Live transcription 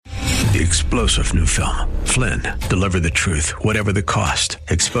The explosive new film, Flynn, deliver the truth, whatever the cost,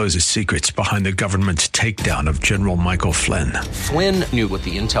 exposes secrets behind the government's takedown of General Michael Flynn. Flynn knew what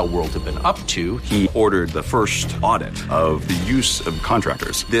the intel world had been up to. He ordered the first audit of the use of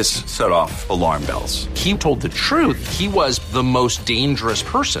contractors. This set off alarm bells. He told the truth. He was the most dangerous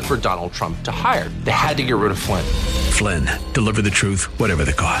person for Donald Trump to hire. They had to get rid of Flynn. Flynn, deliver the truth, whatever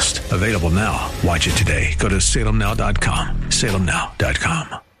the cost. Available now. Watch it today. Go to salemnow.com.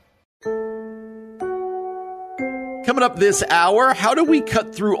 salemnow.com. Coming up this hour, how do we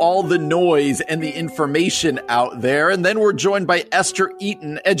cut through all the noise and the information out there? And then we're joined by Esther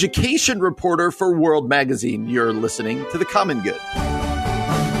Eaton, education reporter for World Magazine. You're listening to The Common Good.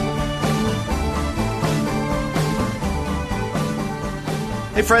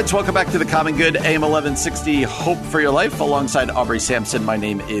 Hey friends, welcome back to The Common Good, AM 1160, Hope for Your Life. Alongside Aubrey Sampson, my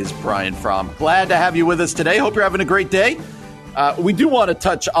name is Brian Fromm. Glad to have you with us today. Hope you're having a great day. We do want to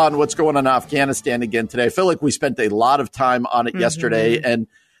touch on what's going on in Afghanistan again today. I feel like we spent a lot of time on it yesterday, and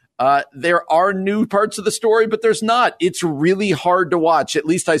there are new parts of the story, but there's not. It's really hard to watch. At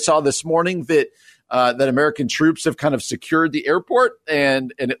least I saw this morning that American troops have kind of secured the airport,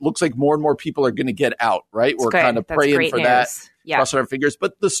 and it looks like more and more people are going to get out, right? We're kind of praying for that, crossing our fingers.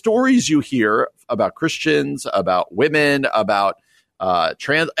 But the stories you hear about Christians, about women, about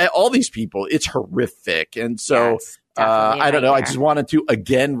trans, all these people, it's horrific. And so I don't know. I just wanted to,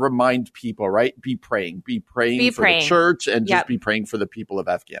 again, remind people, right? Be praying for the church and just be praying for the people of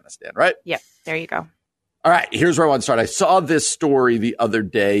Afghanistan, right? Yep. There you go. All right. Here's where I want to start. I saw this story the other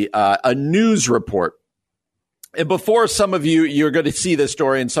day, a news report. And before some of you're going to see this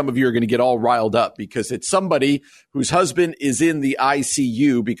story and some of you are going to get all riled up because it's somebody whose husband is in the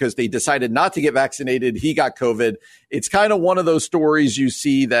ICU because they decided not to get vaccinated. He got COVID. It's kind of one of those stories you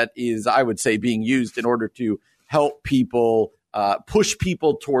see that is, I would say, being used in order to help people, push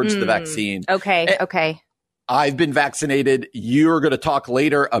people towards the vaccine. Okay. I've been vaccinated. You're going to talk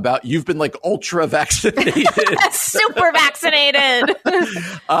later about you've been like ultra vaccinated. Super vaccinated.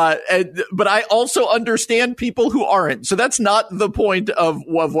 But I also understand people who aren't. So that's not the point of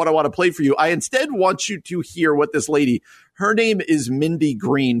what I want to play for you. I instead want you to hear what this lady, her name is Mindy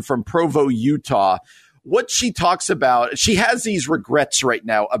Green from Provo, Utah. What she talks about, she has these regrets right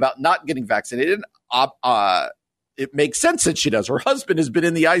now about not getting vaccinated. It makes sense that she does. Her husband has been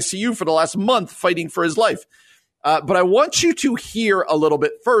in the ICU for the last month fighting for his life. But I want you to hear a little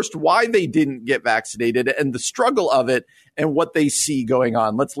bit first why they didn't get vaccinated and the struggle of it and what they see going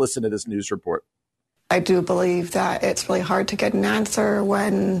on. Let's listen to this news report. I do believe that it's really hard to get an answer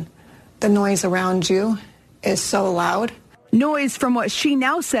when the noise around you is so loud. Noise from what she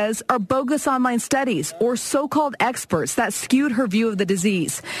now says are bogus online studies or so-called experts that skewed her view of the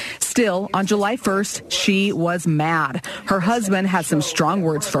disease. Still, on July 1st, she was mad. Her husband had some strong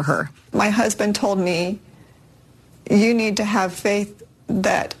words for her. My husband told me, you need to have faith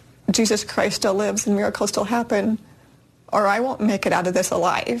that Jesus Christ still lives and miracles still happen, or I won't make it out of this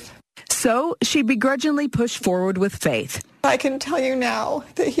alive. So she begrudgingly pushed forward with faith. I can tell you now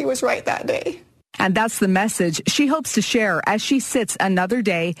that he was right that day. And that's the message she hopes to share as she sits another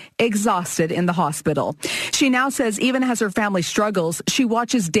day exhausted in the hospital. She now says even as her family struggles, she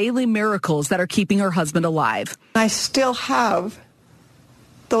watches daily miracles that are keeping her husband alive. I still have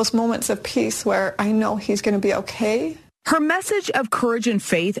those moments of peace where I know he's going to be okay. Her message of courage and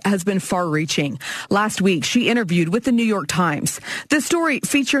faith has been far-reaching. Last week, she interviewed with the New York Times. The story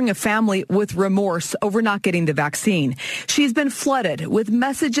featuring a family with remorse over not getting the vaccine. She's been flooded with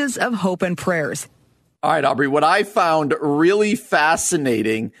messages of hope and prayers. All right, Aubrey, what I found really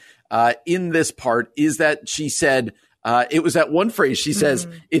fascinating in this part is that she said, it was that one phrase. She says,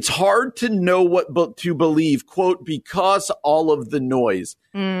 it's hard to know what to believe, quote, because all of the noise.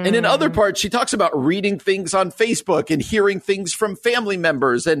 And in other parts, she talks about reading things on Facebook and hearing things from family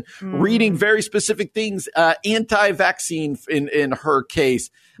members and reading very specific things, anti-vaccine in her case,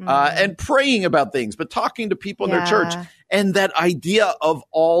 and praying about things, but talking to people in their church. And that idea of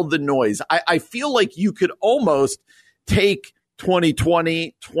all the noise. I feel like you could almost take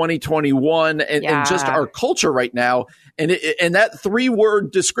 2020, 2021, and just our culture right now. And that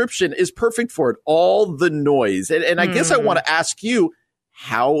 3-word description is perfect for it. All the noise. And I guess I want to ask you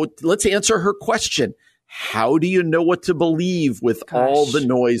let's answer her question. How do you know what to believe with all the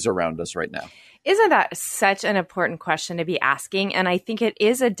noise around us right now? Isn't that such an important question to be asking? And I think it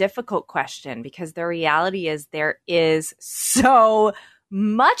is a difficult question because the reality is there is so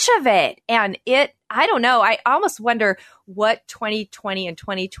much of it. And I don't know, I almost wonder what 2020 and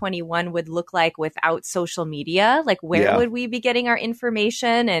 2021 would look like without social media. Like where would we be getting our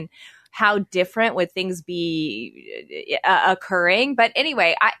information and how different would things be occurring? But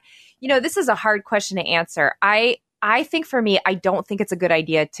anyway, This is a hard question to answer. I think for me, I don't think it's a good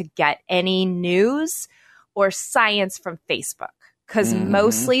idea to get any news or science from Facebook, because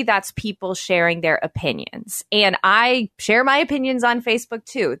mostly that's people sharing their opinions. And I share my opinions on Facebook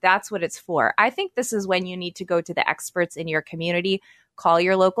too. That's what it's for. I think this is when you need to go to the experts in your community, call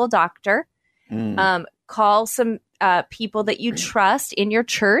your local doctor, call some people that you trust in your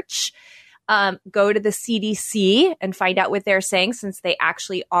church, go to the CDC and find out what they're saying, since they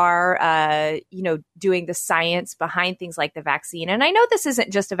actually are, doing the science behind things like the vaccine. And I know this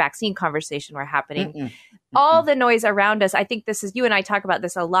isn't just a vaccine conversation we're happening. All the noise around us. I think this is, you and I talk about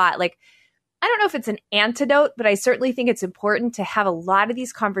this a lot. Like, I don't know if it's an antidote, but I certainly think it's important to have a lot of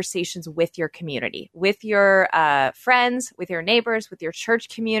these conversations with your community, with your friends, with your neighbors, with your church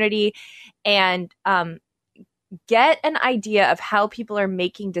community, and get an idea of how people are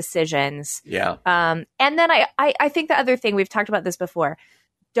making decisions. Yeah. And then I think the other thing, we've talked about this before,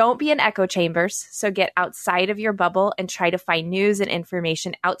 don't be in echo chambers. So get outside of your bubble and try to find news and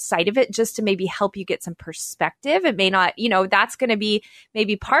information outside of it, just to maybe help you get some perspective. It may not, that's going to be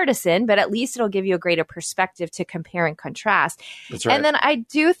maybe partisan, but at least it'll give you a greater perspective to compare and contrast. That's right. And then I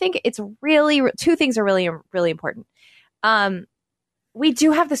do think it's really, two things are really, really important. We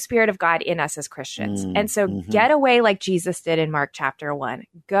do have the Spirit of God in us as Christians. And so get away like Jesus did in Mark chapter 1.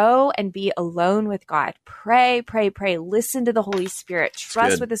 Go and be alone with God. Pray, pray, pray. Listen to the Holy Spirit.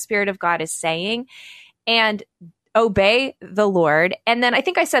 Trust what the Spirit of God is saying, and obey the Lord. And then I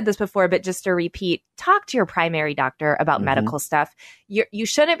think I said this before, but just to repeat, talk to your primary doctor about medical stuff. You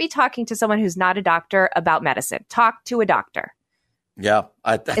shouldn't be talking to someone who's not a doctor about medicine. Talk to a doctor. Yeah.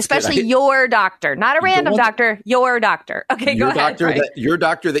 Especially your doctor, not a random doctor, your doctor. Okay, go ahead. Your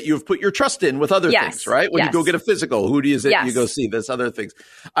doctor that you've put your trust in with other things, right? When you go get a physical, who is it you go see? There's other things.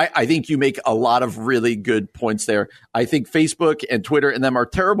 I think you make a lot of really good points there. I think Facebook and Twitter and them are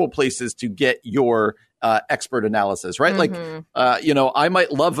terrible places to get your expert analysis, right? Like, I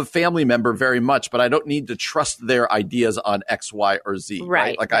might love a family member very much, but I don't need to trust their ideas on X, Y, or Z,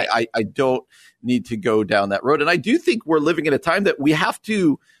 right? Like, I don't need to go down that road. And I do think we're living in a time that we have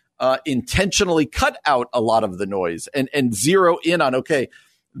to intentionally cut out a lot of the noise and zero in on, okay,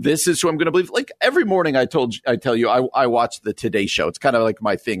 this is who I'm going to believe. Like every morning I tell you, I watch the Today Show. It's kind of like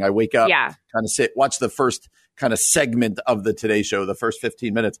my thing. I wake up, kind of watch the first kind of segment of the Today Show, the first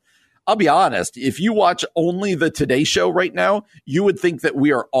 15 minutes. I'll be honest, if you watch only the Today Show right now, you would think that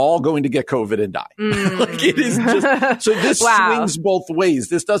we are all going to get COVID and die. Like it is just, so this swings both ways.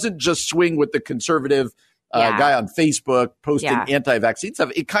 This doesn't just swing with the conservative guy on Facebook posting anti-vaccine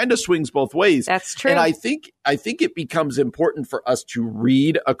stuff. It kind of swings both ways. That's true. And I think it becomes important for us to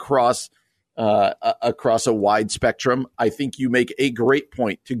read across a wide spectrum. I think you make a great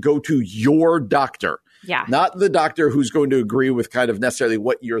point to go to your doctor. Yeah. Not the doctor who's going to agree with kind of necessarily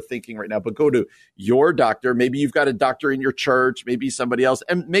what you're thinking right now, but go to your doctor. Maybe you've got a doctor in your church, maybe somebody else,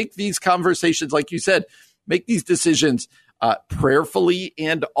 and make these conversations, like you said, make these decisions prayerfully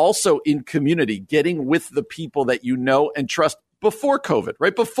and also in community, getting with the people that you know and trust before COVID,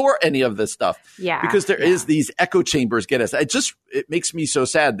 right? Before any of this stuff. Yeah. Because there is these echo chambers get us. It makes me so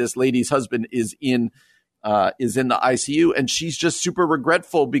sad. This lady's husband is in the ICU, and she's just super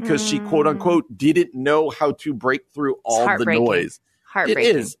regretful because she, quote unquote, didn't know how to break through all the noise. Heartbreaking.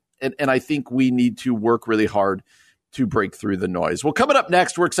 It is. And I think we need to work really hard to break through the noise. Well, coming up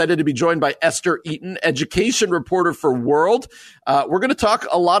next, we're excited to be joined by Esther Eaton, education reporter for World. We're going to talk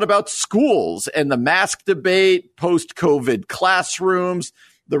a lot about schools and the mask debate, post-COVID classrooms,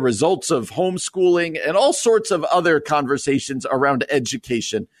 the results of homeschooling, and all sorts of other conversations around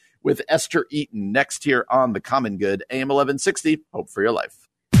education with Esther Eaton next here on The Common Good, AM 1160, Hope for Your Life.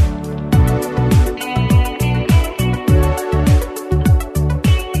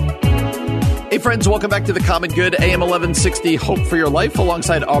 Hey friends, welcome back to The Common Good, AM 1160, Hope for Your Life,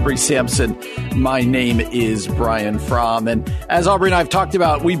 alongside Aubrey Sampson. My name is Brian Fromm, and as Aubrey and I have talked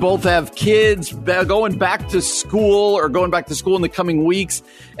about, we both have kids going back to school in the coming weeks,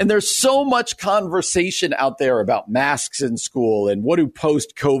 and there's so much conversation out there about masks in school and what do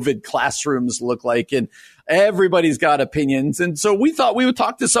post-COVID classrooms look like, and everybody's got opinions. And so we thought we would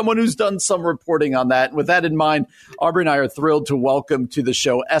talk to someone who's done some reporting on that. And with that in mind, Aubrey and I are thrilled to welcome to the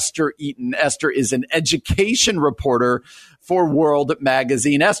show Esther Eaton. Esther is an education reporter for World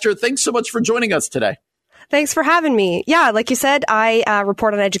Magazine. Esther, thanks so much for joining us today. Thanks for having me. Yeah, like you said, I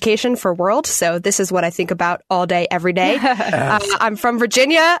report on education for World, so this is what I think about all day, every day. I'm from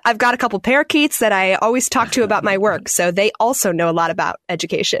Virginia. I've got a couple parakeets that I always talk to about my work, so they also know a lot about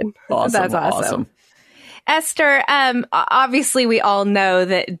education. Awesome. That's awesome. Esther, obviously we all know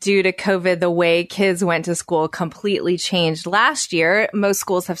that due to COVID, the way kids went to school completely changed last year. Most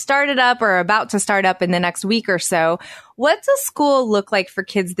schools have started up or are about to start up in the next week or so. What does school look like for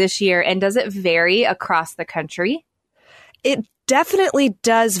kids this year, and does it vary across the country? It definitely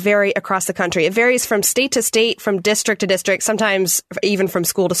does vary across the country. It varies from state to state, from district to district, sometimes even from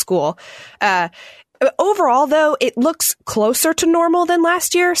school to school. Overall, though, it looks closer to normal than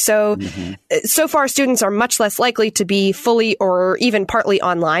last year. So far, students are much less likely to be fully or even partly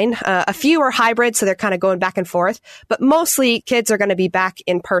online. A few are hybrid, so they're kind of going back and forth. But mostly, kids are going to be back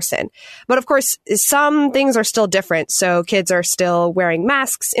in person. But of course, some things are still different. So kids are still wearing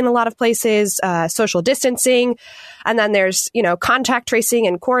masks in a lot of places, social distancing. And then there's, contact tracing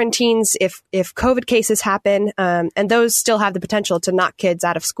and quarantines if COVID cases happen. And those still have the potential to knock kids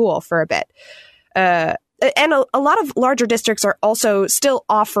out of school for a bit. And a lot of larger districts are also still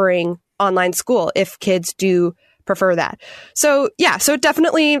offering online school if kids do prefer that. So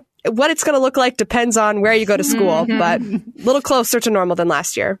definitely what it's going to look like depends on where you go to school, but a little closer to normal than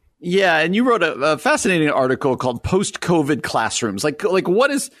last year. Yeah, and you wrote a fascinating article called Post-COVID Classrooms. Like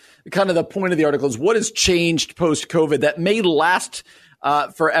what is kind of the point of the article is what has changed post-COVID that may last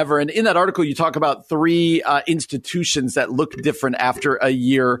forever? And in that article, you talk about 3 institutions that look different after a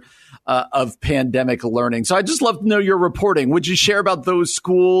year of pandemic learning. So I'd just love to know your reporting. Would you share about those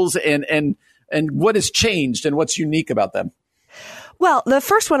schools and what has changed and what's unique about them? Well, the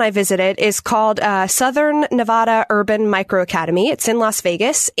first one I visited is called Southern Nevada Urban Micro Academy. It's in Las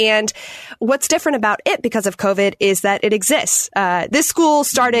Vegas. And what's different about it because of COVID is that it exists. This school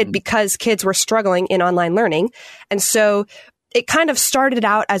started because kids were struggling in online learning. And so it kind of started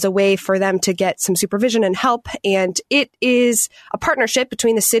out as a way for them to get some supervision and help. And it is a partnership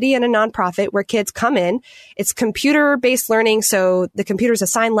between the city and a nonprofit where kids come in. It's computer-based learning. So the computers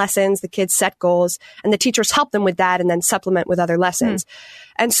assign lessons, the kids set goals, and the teachers help them with that and then supplement with other lessons.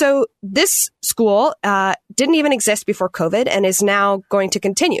 And so this school didn't even exist before COVID and is now going to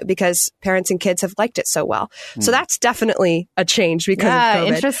continue because parents and kids have liked it so well. So that's definitely a change because of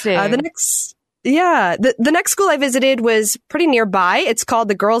COVID. Interesting. The next school I visited was pretty nearby. It's called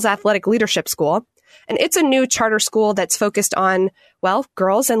the Girls Athletic Leadership School. And it's a new charter school that's focused on,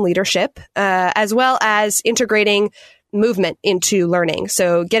 girls and leadership, as well as integrating movement into learning.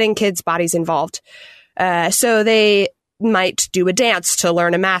 So getting kids' bodies involved. So they might do a dance to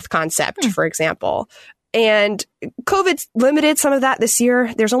learn a math concept, for example. And COVID's limited some of that this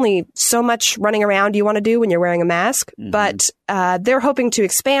year. There's only so much running around you want to do when you're wearing a mask, but they're hoping to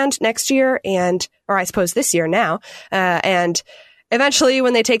expand next year or I suppose this year now. And eventually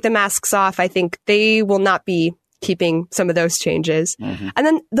when they take the masks off, I think they will not be keeping some of those changes. And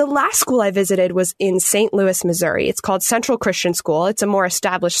then the last school I visited was in St. Louis, Missouri. It's called Central Christian School. It's a more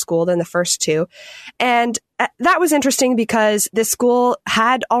established school than the first 2. And that was interesting because this school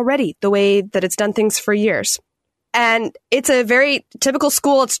had already the way that it's done things for years. And it's a very typical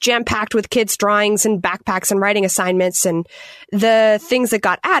school. It's jam-packed with kids' drawings and backpacks and writing assignments. And the things that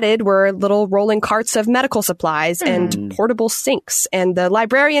got added were little rolling carts of medical supplies and portable sinks. And the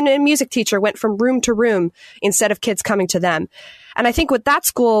librarian and music teacher went from room to room instead of kids coming to them. And I think what that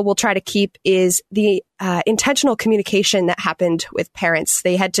school will try to keep is the intentional communication that happened with parents.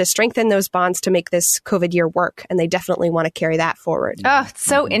 They had to strengthen those bonds to make this COVID year work, and they definitely want to carry that forward. Oh, it's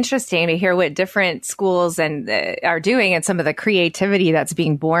so interesting to hear what different schools are doing and some of the creativity that's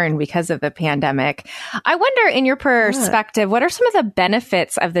being born because of the pandemic. I wonder, in your perspective, what are some of the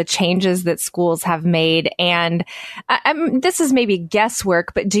benefits of the changes that schools have made? And this is maybe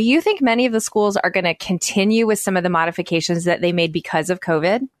guesswork, but do you think many of the schools are going to continue with some of the modifications that they made because of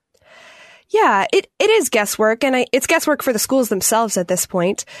COVID? Yeah, it is guesswork, and it's guesswork for the schools themselves at this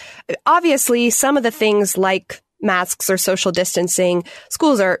point. Obviously, some of the things like masks or social distancing,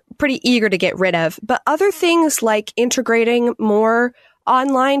 schools are pretty eager to get rid of. But other things like integrating more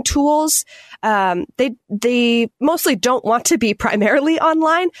online tools, they mostly don't want to be primarily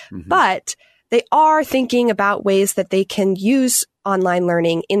online, but they are thinking about ways that they can use online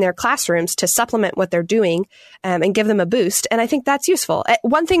learning in their classrooms to supplement what they're doing and give them a boost. And I think that's useful.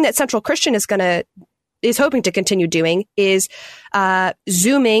 One thing that Central Christian is hoping to continue doing is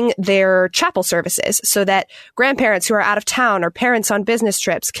Zooming their chapel services so that grandparents who are out of town or parents on business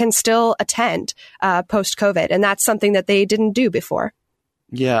trips can still attend post-COVID. And that's something that they didn't do before.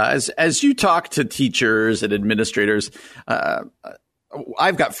 Yeah. As you talk to teachers and administrators,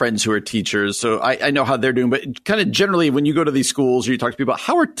 I've got friends who are teachers, so I know how they're doing. But kind of generally, when you go to these schools or you talk to people,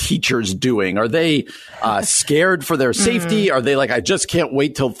 how are teachers doing? Are they scared for their safety? Are they like, I just can't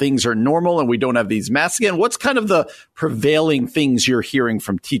wait till things are normal and we don't have these masks again? What's kind of the prevailing things you're hearing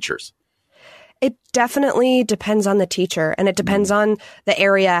from teachers? It definitely depends on the teacher, and it depends on the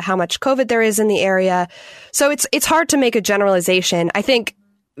area, how much COVID there is in the area. So it's hard to make a generalization. I think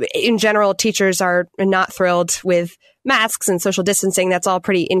in general, teachers are not thrilled with masks and social distancing. That's all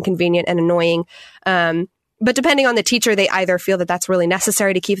pretty inconvenient and annoying. But depending on the teacher, they either feel that that's really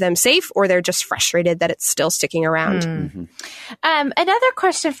necessary to keep them safe, or they're just frustrated that it's still sticking around. Another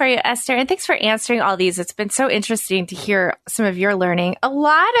question for you, Esther, and thanks for answering all these. It's been so interesting to hear some of your learning. A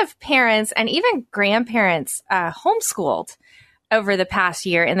lot of parents and even grandparents homeschooled over the past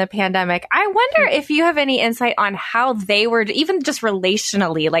year in the pandemic. I wonder if you have any insight on how they were, even just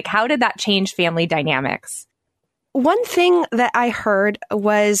relationally, like how did that change family dynamics? One thing that I heard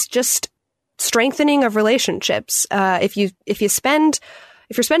was just strengthening of relationships. If you're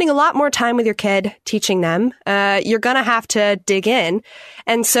spending a lot more time with your kid teaching them, you're going to have to dig in.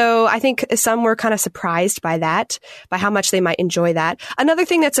 And so I think some were kind of surprised by that, by how much they might enjoy that. Another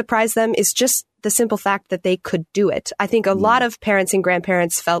thing that surprised them is just the simple fact that they could do it. I think a lot of parents and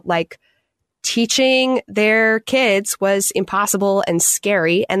grandparents felt like teaching their kids was impossible and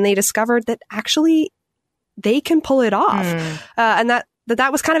scary, and they discovered that actually they can pull it off. And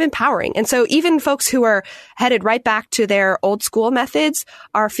that was kind of empowering. And so even folks who are headed right back to their old school methods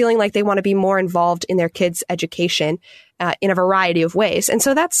are feeling like they want to be more involved in their kids' education in a variety of ways. And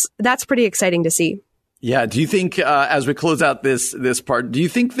so that's pretty exciting to see. Yeah. Do you think, as we close out this part, do you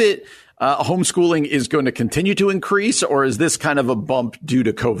think that homeschooling is going to continue to increase, or is this kind of a bump due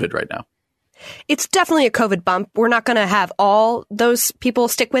to COVID right now? It's definitely a COVID bump. We're not going to have all those people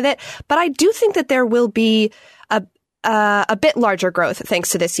stick with it, but I do think that there will be a bit larger growth thanks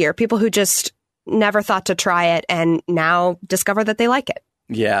to this year. People who just never thought to try it and now discover that they like it.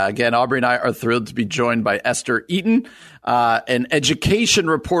 Yeah. Again, Aubrey and I are thrilled to be joined by Esther Eaton, an education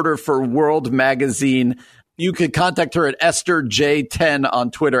reporter for World Magazine. You could contact her at EstherJ10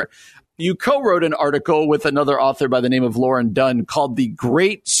 on Twitter. You co-wrote an article with another author by the name of Lauren Dunn called The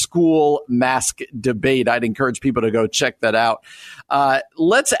Great School Mask Debate. I'd encourage people to go check that out.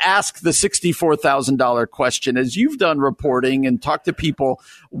 Let's ask the $64,000 question. As you've done reporting and talked to people,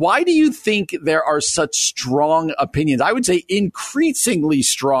 why do you think there are such strong opinions? I would say increasingly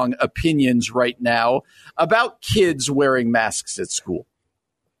strong opinions right now about kids wearing masks at school.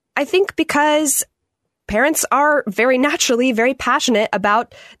 I think because parents are very naturally very passionate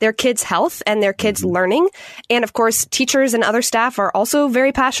about their kids' health and their kids' learning. And of course, teachers and other staff are also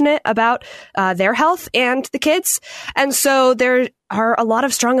very passionate about their health and the kids. And so there are a lot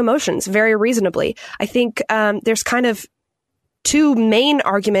of strong emotions, very reasonably. I think there's kind of two main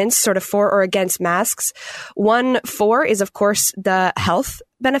arguments sort of for or against masks. One for is, of course, the health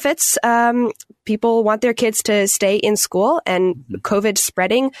benefits. People want their kids to stay in school, and COVID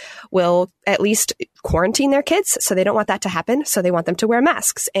spreading will at least quarantine their kids. So they don't want that to happen. So they want them to wear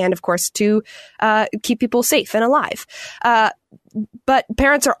masks and, of course, to keep people safe and alive. But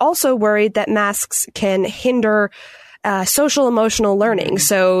parents are also worried that masks can hinder social emotional learning.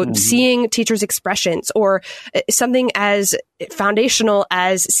 So seeing teachers' expressions, or something as foundational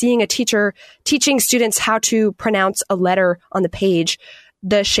as seeing a teacher teaching students how to pronounce a letter on the page.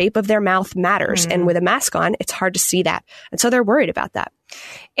 The shape of their mouth matters. And with a mask on, it's hard to see that. And so they're worried about that.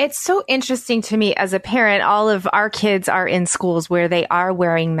 It's so interesting to me as a parent. All of our kids are in schools where they are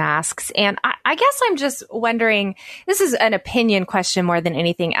wearing masks. And I guess I'm just wondering, this is an opinion question more than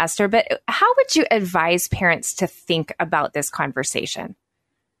anything, Esther, but how would you advise parents to think about this conversation?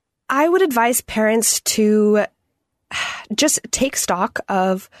 I would advise parents to just take stock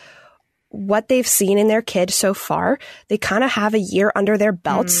of what they've seen in their kid so far. They kind of have a year under their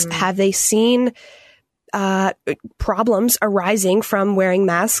belts. Have they seen problems arising from wearing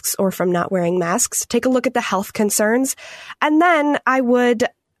masks or from not wearing masks? Take a look at the health concerns. And then I would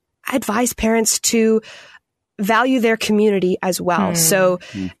advise parents to value their community as well. So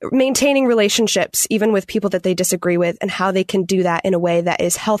maintaining relationships, even with people that they disagree with, and how they can do that in a way that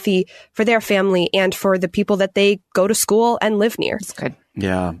is healthy for their family and for the people that they go to school and live near. That's good.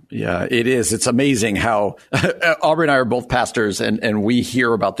 Yeah, it is. It's amazing how Aubrey and I are both pastors, and we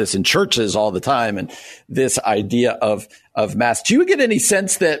hear about this in churches all the time, and this idea of masks. Do you get any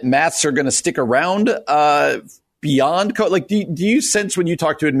sense that masks are going to stick around beyond COVID? Like, do you sense when you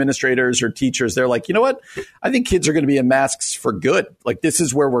talk to administrators or teachers, they're like, you know what? I think kids are going to be in masks for good. Like, this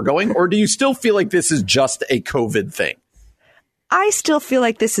is where we're going. Or do you still feel like this is just a COVID thing? I still feel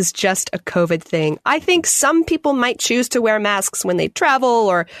like this is just a COVID thing. I think some people might choose to wear masks when they travel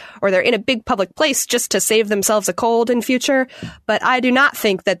or they're in a big public place just to save themselves a cold in future. But I do not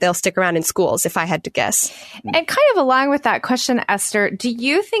think that they'll stick around in schools, if I had to guess. And kind of along with that question, Esther, do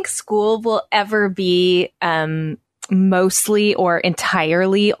you think school will ever be mostly or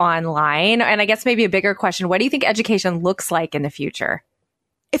entirely online? And I guess maybe a bigger question, what do you think education looks like in the future?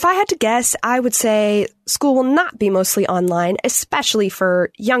 If I had to guess, I would say school will not be mostly online, especially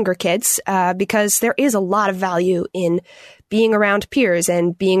for younger kids, because there is a lot of value in being around peers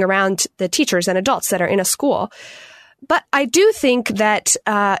and being around the teachers and adults that are in a school. But I do think that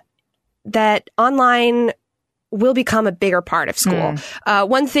that online will become a bigger part of school.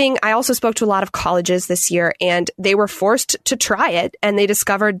 One thing, I also spoke to a lot of colleges this year, and they were forced to try it, and they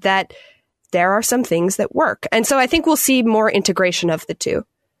discovered that there are some things that work. And so I think we'll see more integration of the two.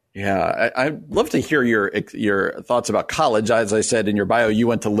 Yeah, I'd love to hear your thoughts about college. As I said in your bio, you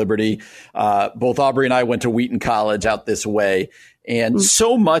went to Liberty. Both Aubrey and I went to Wheaton College out this way. And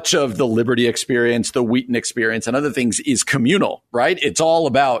so much of the Liberty experience, the Wheaton experience, and other things is communal, right? It's all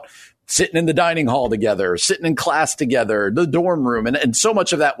about sitting in the dining hall together, sitting in class together, the dorm room. And so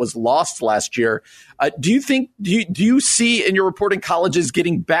much of that was lost last year. Do you see in your reporting colleges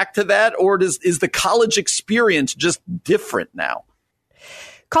getting back to that? Or is the college experience just different now?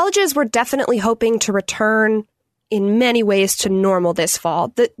 Colleges were definitely hoping to return in many ways to normal this fall.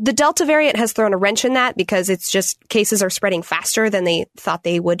 The Delta variant has thrown a wrench in that because it's just cases are spreading faster than they thought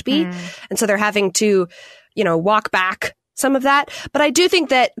they would be. And so they're having to, walk back some of that. But I do think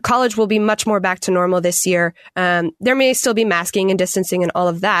that college will be much more back to normal this year. There may still be masking and distancing and all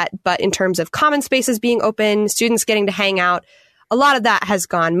of that. But in terms of common spaces being open, students getting to hang out, a lot of that has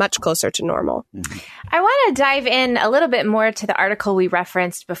gone much closer to normal. I want to dive in a little bit more to the article we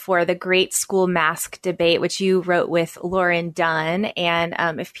referenced before, the Great School Mask Debate, which you wrote with Lauren Dunn. And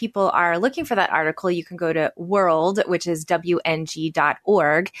if people are looking for that article, you can go to World, which is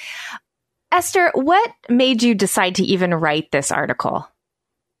WNG.org. Esther, what made you decide to even write this article?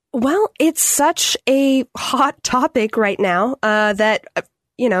 Well, it's such a hot topic right now that,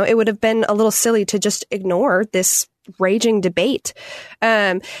 it would have been a little silly to just ignore this raging debate.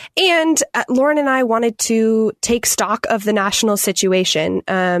 And Lauren and I wanted to take stock of the national situation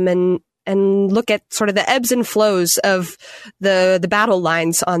and look at sort of the ebbs and flows of the battle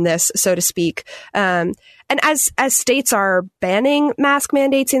lines on this, so to speak. And as states are banning mask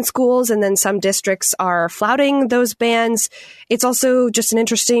mandates in schools and then some districts are flouting those bans, it's also just an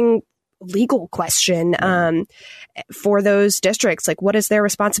interesting legal question for those districts. Like, what is their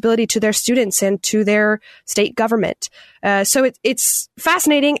responsibility to their students and to their state government? So it's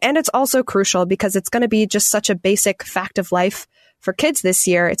fascinating, and it's also crucial because it's going to be just such a basic fact of life for kids this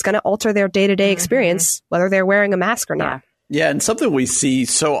year. It's going to alter their day-to-day experience, whether they're wearing a mask or not. Yeah, and something we see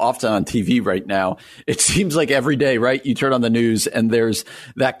so often on TV right now, it seems like every day, right? You turn on the news and there's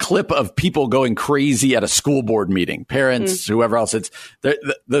that clip of people going crazy at a school board meeting, parents, whoever else. It's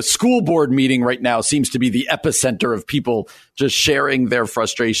the school board meeting right now seems to be the epicenter of people just sharing their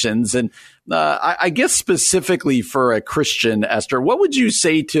frustrations. And I guess specifically for a Christian, Esther, what would you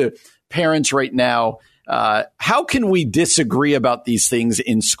say to parents right now? How can we disagree about these things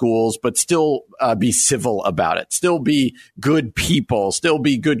in schools, but still be civil about it, still be good people, still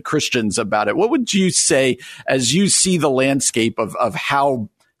be good Christians about it? What would you say as you see the landscape of how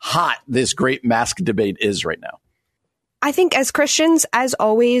hot this great mask debate is right now? I think as Christians, as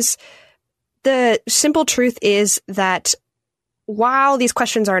always, the simple truth is that while these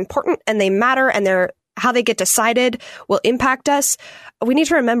questions are important and they matter and how they get decided will impact us, we need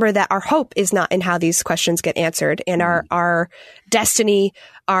to remember that our hope is not in how these questions get answered, and our destiny,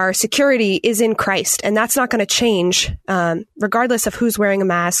 our security is in Christ. And that's not going to change, regardless of who's wearing a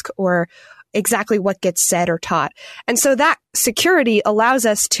mask or exactly what gets said or taught. And so that security allows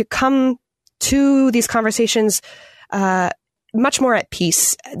us to come to these conversations, much more at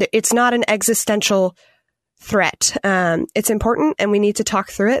peace. It's not an existential threat. It's important and we need to talk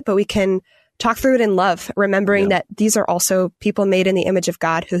through it, but we can talk through it in love, remembering that these are also people made in the image of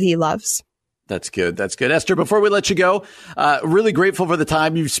God who he loves. That's good. That's good. Esther, before we let you go, really grateful for the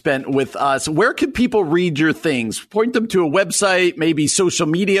time you've spent with us. Where can people read your things? Point them to a website, maybe social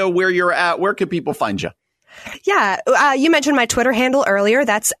media, where you're at. Where can people find you? Yeah. You mentioned my Twitter handle earlier.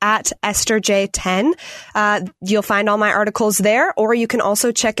 That's at EstherJ10. You'll find all my articles there, or you can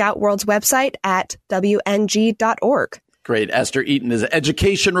also check out World's website at WNG.org. Great. Esther Eaton is an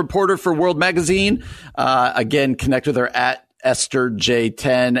education reporter for World Magazine. Again, connect with her at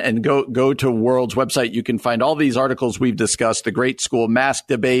EstherJ10 and go to World's website. You can find all these articles we've discussed, the Great School Mask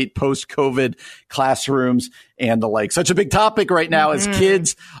Debate, post-COVID classrooms, and the like. Such a big topic right now as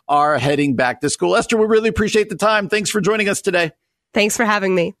kids are heading back to school. Esther, we really appreciate the time. Thanks for joining us today. Thanks for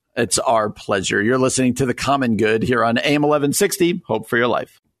having me. It's our pleasure. You're listening to The Common Good here on AM 1160. Hope for your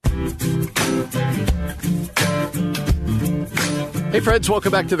life. Hey friends,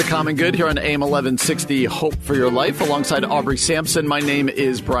 welcome back to The Common Good here on AM 1160 Hope for Your Life alongside Aubrey Sampson. My name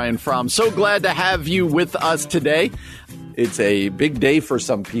is Brian Fromm. So glad to have you with us today. It's a big day for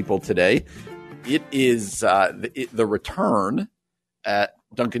some people today. It is the return at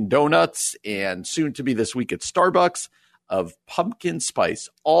Dunkin' Donuts and soon to be this week at Starbucks of pumpkin spice.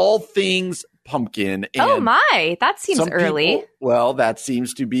 All things pumpkin. And oh my, that seems early. People, well, that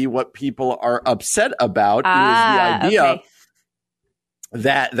seems to be what people are upset about is the idea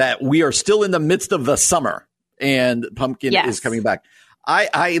that we are still in the midst of the summer and pumpkin is coming back.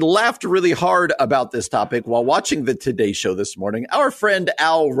 I laughed really hard about this topic while watching the Today Show this morning. Our friend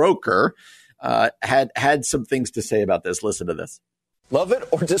Al Roker had some things to say about this. Listen to this. Love it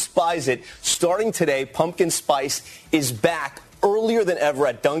or despise it, starting today, pumpkin spice is back earlier than ever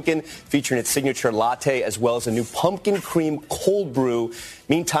at Dunkin', featuring its signature latte as well as a new pumpkin cream cold brew.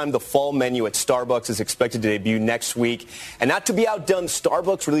 Meantime, the fall menu at Starbucks is expected to debut next week. And not to be outdone,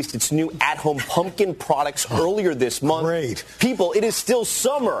 Starbucks released its new at-home pumpkin products earlier this month. Great. People, it is still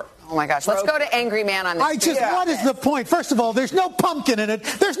summer. Oh, my gosh. Let's go to Angry Man on this. What is the point? First of all, there's no pumpkin in it.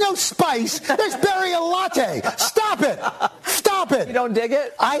 There's no spice. There's berry latte. Stop it. Stop it. You don't dig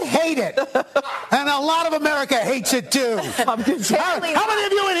it? I hate it. And a lot of America hates it, too. Pumpkin spice. How many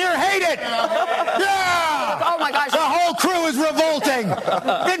of you in here hate it? Yeah. Oh, my gosh. The whole crew is revolting.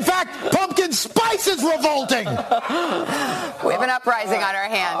 In fact, pumpkin spice is revolting. We have an uprising on our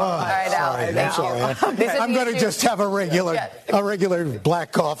hands. All right, Al. I'm going to just have a regular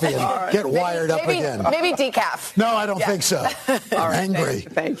black coffee and get wired up again. Maybe decaf. No, I don't think so. I'm angry.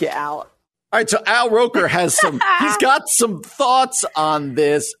 Thank you, Al. All right, so Al Roker has he's got some thoughts on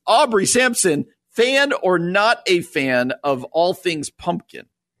this. Aubrey Sampson, fan or not a fan of all things pumpkin?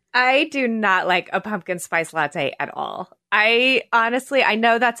 I do not like a pumpkin spice latte at all. I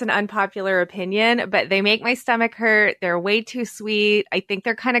know that's an unpopular opinion, but they make my stomach hurt. They're way too sweet. I think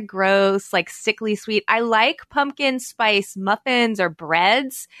they're kind of gross, like sickly sweet. I like pumpkin spice muffins or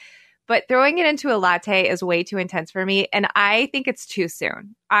breads, but throwing it into a latte is way too intense for me. And I think it's too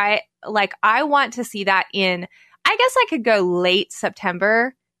soon. I want to see that I guess I could go late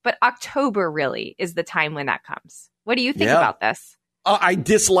September, but October really is the time when that comes. What do you think about this? I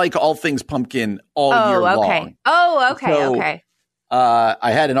dislike all things pumpkin all year long. Okay.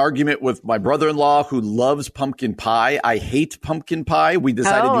 I had an argument with my brother-in-law who loves pumpkin pie. I hate pumpkin pie. We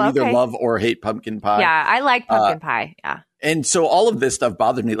decided to either love or hate pumpkin pie. Yeah, I like pumpkin pie. Yeah. And so all of this stuff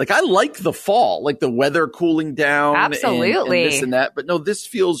bothered me. Like, I like the fall, like the weather cooling down. Absolutely. And this and that. But no, this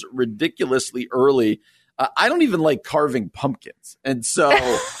feels ridiculously early. I don't even like carving pumpkins. And so...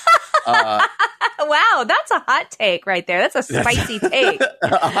 wow, that's a hot take right there. That's a spicy take.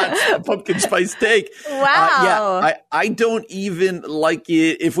 a pumpkin spice take. Wow. I don't even like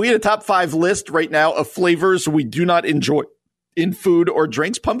it. If we had a top 5 list right now of flavors we do not enjoy in food or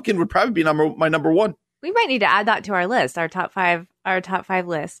drinks, pumpkin would probably be my number 1. We might need to add that to our list, our top five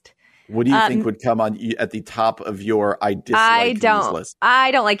list. What do you think would come on at the top of your I dislike these list?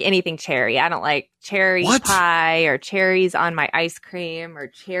 I don't like anything cherry. I don't like cherry pie or cherries on my ice cream or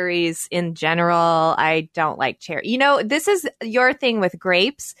cherries in general. I don't like cherry. You know, this is your thing with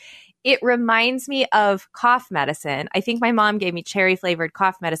grapes. It reminds me of cough medicine. I think my mom gave me cherry flavored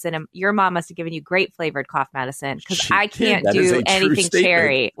cough medicine, and your mom must have given you grape flavored cough medicine, because I can't do anything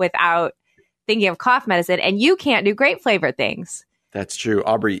cherry without thinking of cough medicine, and you can't do grape flavored things. That's true.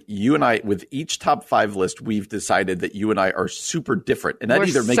 Aubrey, you and I, with each top 5 list, we've decided that you and I are super different. And that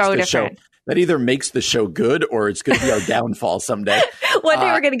either makes the show good or it's going to be our downfall someday. One day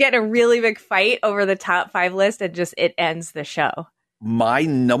we're going to get in a really big fight over the top 5 list and just it ends the show. My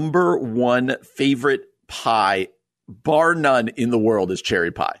number 1 favorite pie, bar none in the world, is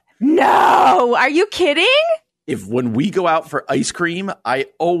cherry pie. No! Are you kidding? When we go out for ice cream, I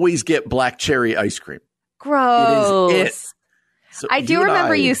always get black cherry ice cream. Gross. It is it. So I do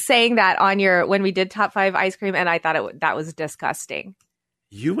remember you saying that when we did top 5 ice cream, and I thought that was disgusting.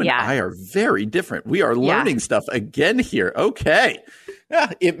 You and I are very different. We are learning stuff again here. Okay.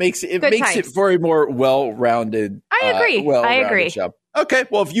 Yeah, it makes it for a more well-rounded. I agree. Show. Okay.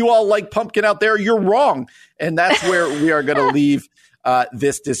 Well, if you all like pumpkin out there, you're wrong. And that's where we are going to leave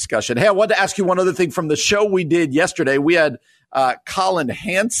this discussion. Hey, I wanted to ask you one other thing from the show we did yesterday. We had Colin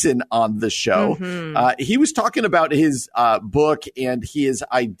Hansen on the show. Mm-hmm. He was talking about his book and his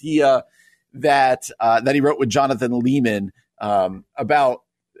idea that he wrote with Jonathan Lehman about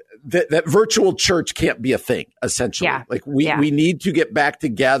that virtual church can't be a thing, essentially. Yeah. Like we need to get back to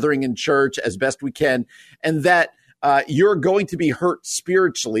gathering in church as best we can, and that you're going to be hurt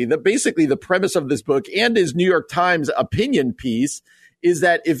spiritually. That basically the premise of this book and his New York Times opinion piece is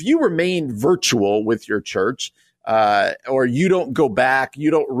that if you remain virtual with your church, or you don't go back,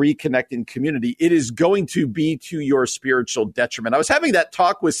 you don't reconnect in community, it is going to be to your spiritual detriment. I was having that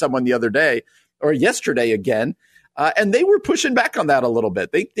talk with someone the other day or yesterday again, and they were pushing back on that a little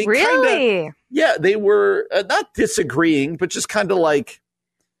bit. They really? They were not disagreeing, but just kind of like,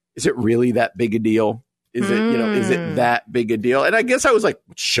 is it really that big a deal? Is it that big a deal? And I guess I was like,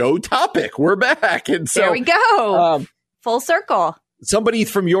 show topic, we're back. And so there we go. Full circle. Somebody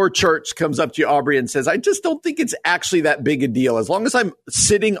from your church comes up to you, Aubrey, and says, I just don't think it's actually that big a deal. As long as I'm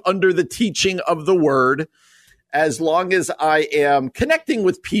sitting under the teaching of the word, as long as I am connecting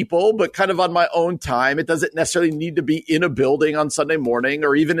with people, but kind of on my own time, it doesn't necessarily need to be in a building on Sunday morning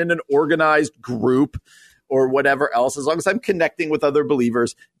or even in an organized group or whatever else. As long as I'm connecting with other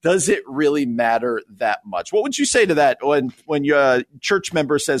believers, does it really matter that much? What would you say to that when your church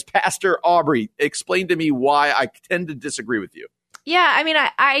member says, Pastor Aubrey, explain to me why I tend to disagree with you? Yeah, I mean,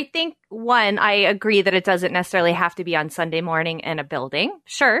 I think, one, I agree that it doesn't necessarily have to be on Sunday morning in a building.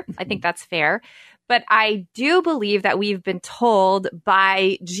 Sure, I think that's fair. But I do believe that we've been told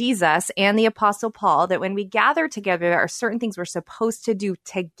by Jesus and the Apostle Paul that when we gather together, there are certain things we're supposed to do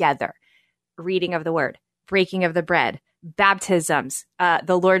together. Reading of the word, breaking of the bread, baptisms,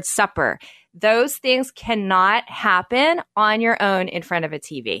 the Lord's Supper. Those things cannot happen on your own in front of a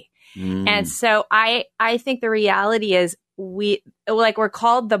TV. And so I think the reality is we're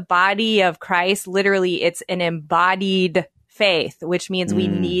called the body of Christ. Literally, it's an embodied faith, which means we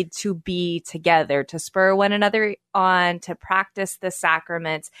need to be together, to spur one another on, to practice the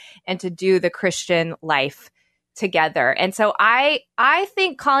sacraments, and to do the Christian life together. And so I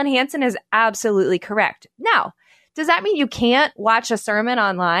think Colin Hansen is absolutely correct. Now, does that mean you can't watch a sermon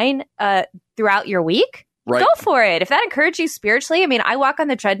online throughout your week? Right. Go for it. If that encourages you spiritually, I mean, I walk on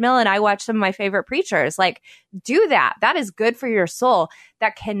the treadmill and I watch some of my favorite preachers. Like, do that. That is good for your soul.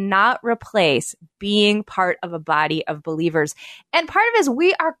 That cannot replace being part of a body of believers. And part of it is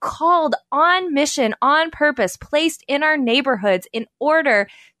we are called on mission, on purpose, placed in our neighborhoods in order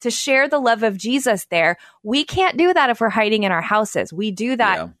to share the love of Jesus there. We can't do that if we're hiding in our houses. We do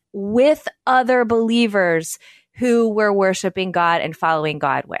that with other believers who we're worshiping God and following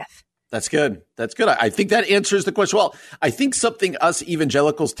God with. That's good. That's good. I think that answers the question. Well, I think something us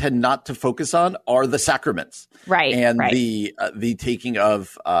evangelicals tend not to focus on are the sacraments, right? And the taking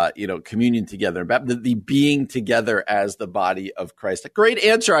of communion together, the being together as the body of Christ. A great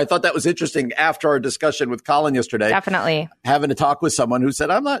answer. I thought that was interesting after our discussion with Colin yesterday. Definitely having a talk with someone who said,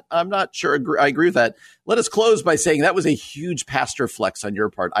 "I'm not sure. I agree with that." Let us close by saying that was a huge pastor flex on your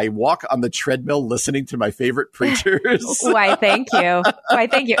part. I walk on the treadmill listening to my favorite preachers. Why? Thank you. Why?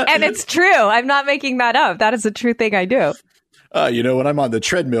 Thank you. And it's true. I'm not making that up. That is a true thing I do. When I'm on the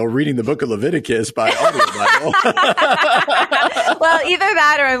treadmill reading the book of Leviticus by audio Bible. Well, either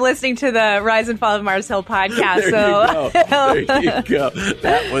that or I'm listening to the Rise and Fall of Mars Hill podcast. There you go.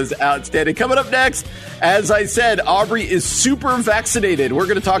 That was outstanding. Coming up next, as I said, Aubrey is super vaccinated. We're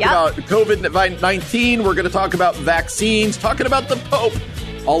going to talk about COVID-19. We're going to talk about vaccines, talking about the Pope.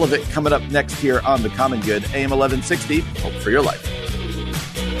 All of it coming up next here on The Common Good, AM 1160. Hope for your life.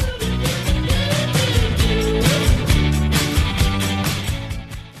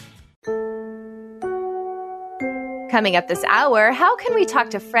 Coming up this hour, how can we talk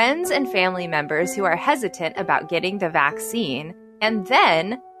to friends and family members who are hesitant about getting the vaccine? And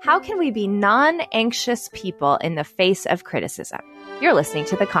then, how can we be non-anxious people in the face of criticism? You're listening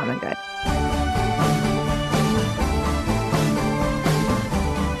to The Common Good.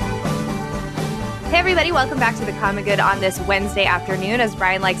 Hey, everybody. Welcome back to The Common Good on this Wednesday afternoon. As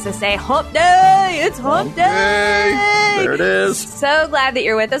Brian likes to say, hump day. It's hump day. There it is. So glad that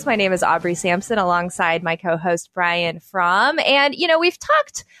you're with us. My name is Aubrey Sampson alongside my co-host Brian Fromm. And, we've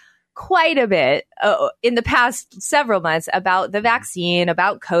talked quite a bit in the past several months about the vaccine,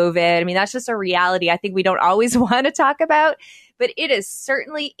 about COVID. I mean, that's just a reality I think we don't always want to talk about, but it is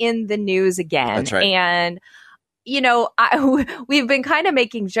certainly in the news again. That's right. And we've been kind of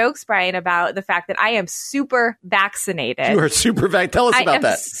making jokes, Brian, about the fact that I am super vaccinated. You are super vaccinated. Tell us about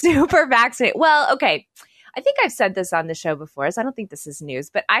that. Super vaccinated. Well, okay. I think I've said this on the show before, so I don't think this is news,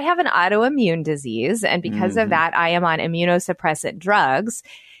 but I have an autoimmune disease. And because of that, I am on immunosuppressant drugs.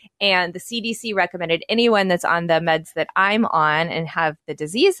 And the CDC recommended anyone that's on the meds that I'm on and have the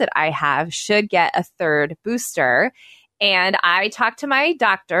disease that I have should get a third booster. And I talked to my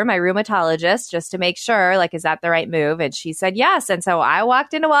doctor, my rheumatologist, just to make sure, is that the right move? And she said yes. And so I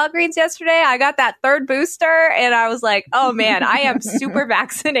walked into Walgreens yesterday. I got that third booster and I was like, oh man, I am super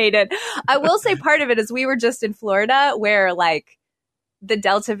vaccinated. I will say part of it is we were just in Florida where the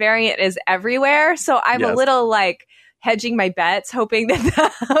Delta variant is everywhere. So I'm a little hedging my bets, hoping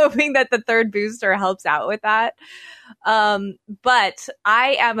that the third booster helps out with that. But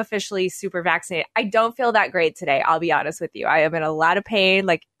I am officially super vaccinated. I don't feel that great today. I'll be honest with you. I am in a lot of pain.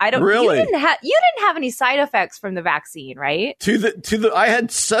 Like I don't really. You didn't have any side effects from the vaccine, right? I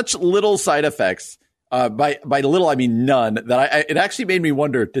had such little side effects. By little, I mean none. That it actually made me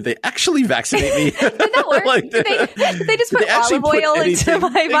wonder: did they actually vaccinate me? Did that work? Like, did they just put olive oil into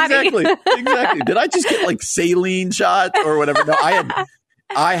my body? Exactly. Did I just get like saline shot or whatever? No,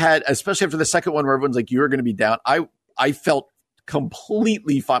 I had, especially after the second one, where everyone's like, "You're going to be down." I felt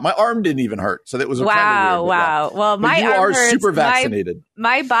completely fine. My arm didn't even hurt, so that was wow. Kind of weird, wow. Yeah. Well, my you arm are hurts. super vaccinated.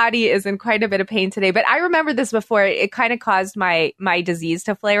 My body is in quite a bit of pain today, but I remember this before. It kind of caused my disease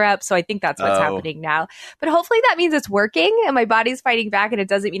to flare up, so I think that's what's happening now. But hopefully that means it's working and my body's fighting back, and it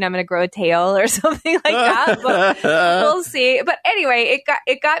doesn't mean I'm going to grow a tail or something like that. But we'll see. But anyway,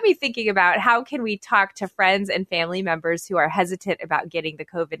 it got me thinking about how can we talk to friends and family members who are hesitant about getting the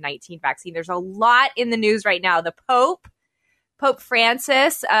COVID-19 vaccine. There's a lot in the news right now. The Pope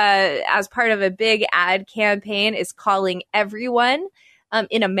Francis, as part of a big ad campaign, is calling everyone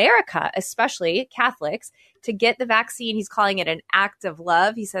in America, especially Catholics, to get the vaccine. He's calling it an act of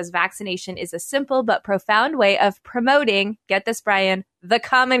love. He says vaccination is a simple but profound way of promoting, get this, Brian, the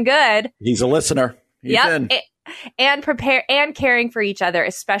common good. He's a listener. And prepare and caring for each other,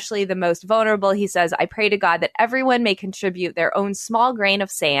 especially the most vulnerable. He says, I pray to God that everyone may contribute their own small grain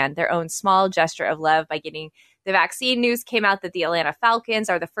of sand, their own small gesture of love by getting the vaccine. News came out that the Atlanta Falcons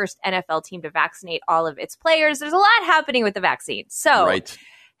are the first NFL team to vaccinate all of its players. There's a lot happening with the vaccine. So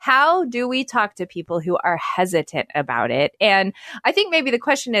how do we talk to people who are hesitant about it? And I think maybe the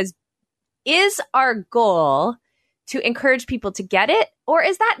question is our goal to encourage people to get it, or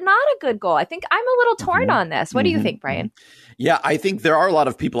is that not a good goal? I think I'm a little torn on this. What do you think, Brian? Yeah, I think there are a lot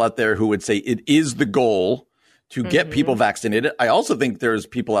of people out there who would say it is the goal to get people vaccinated. I also think there's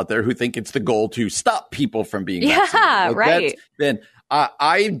people out there who think it's the goal to stop people from being vaccinated. Yeah, right. Then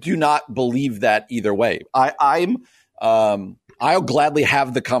I do not believe that either way. I'll gladly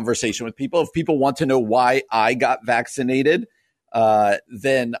have the conversation with people. If people want to know why I got vaccinated,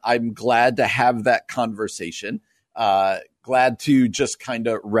 then I'm glad to have that conversation. Glad to just kind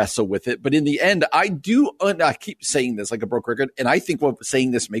of wrestle with it. But in the end, I keep saying this like a broke record, and I think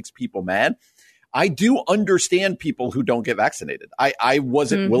saying this makes people mad. I do understand people who don't get vaccinated. I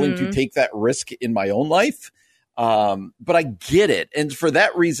wasn't willing to take that risk in my own life, but I get it. And for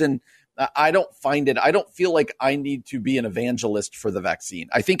that reason, I don't feel like I need to be an evangelist for the vaccine.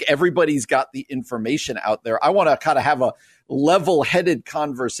 I think everybody's got the information out there. I want to kind of have a level-headed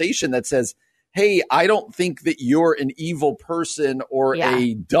conversation that says, hey, I don't think that you're an evil person or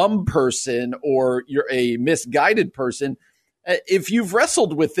a dumb person or you're a misguided person. If you've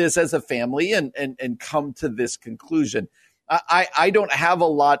wrestled with this as a family and come to this conclusion, I don't have a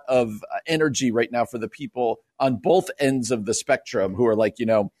lot of energy right now for the people on both ends of the spectrum who are like,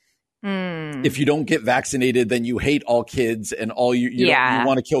 if you don't get vaccinated, then you hate all kids and all you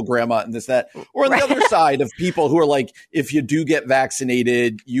want to kill grandma and this, that. Or on the other side of people who are like, if you do get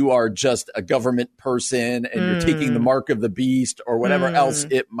vaccinated, you are just a government person and you're taking the mark of the beast or whatever else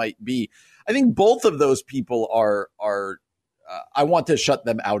it might be. I think both of those people are I want to shut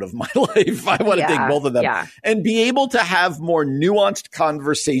them out of my life. I want to take both of them and be able to have more nuanced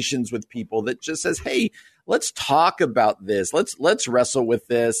conversations with people that just says, hey, let's talk about this. Let's wrestle with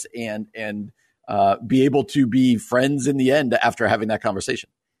this and be able to be friends in the end after having that conversation.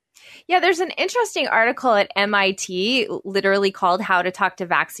 Yeah, there's an interesting article at MIT literally called How to Talk to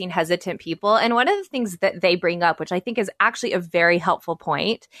Vaccine Hesitant People. And one of the things that they bring up, which I think is actually a very helpful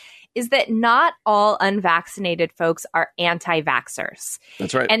point, is that not all unvaccinated folks are anti-vaxxers.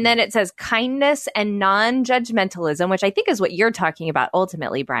 That's right. And then it says kindness and non-judgmentalism, which I think is what you're talking about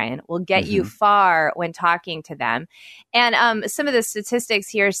ultimately, Brian, will get you far when talking to them. And some of the statistics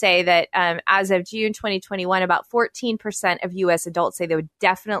here say that as of June 2021, about 14% of U.S. adults say they would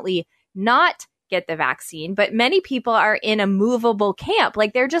definitely not get the vaccine, but many people are in a movable camp.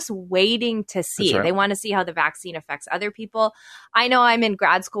 Like they're just waiting to see. They want to see how the vaccine affects other people. I know I'm in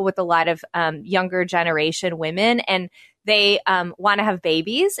grad school with a lot of younger generation women, and they want to have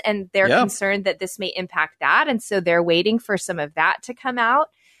babies, and they're concerned that this may impact that. And so they're waiting for some of that to come out,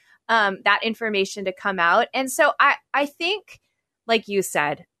 that information to come out. And so I think, like you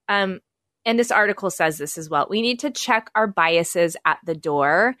said, and this article says this as well, we need to check our biases at the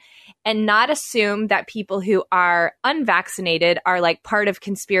door and not assume that people who are unvaccinated are like part of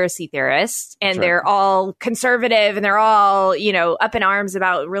conspiracy theorists and they're all conservative and they're all, up in arms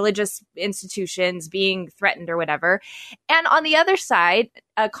about religious institutions being threatened or whatever. And on the other side,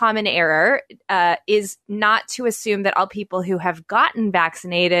 a common error is not to assume that all people who have gotten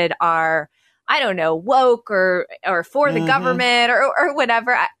vaccinated are, I don't know, woke or for the government or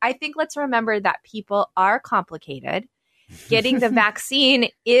whatever. I think let's remember that people are complicated. Getting the vaccine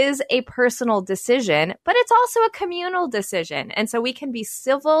is a personal decision, but it's also a communal decision. And so we can be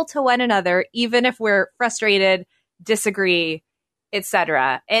civil to one another, even if we're frustrated, disagree,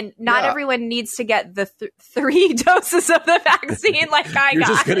 etc. And not everyone needs to get the 3 doses of the vaccine like I got. You're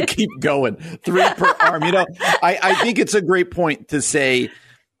just going to keep going. 3 per arm. I think it's a great point to say,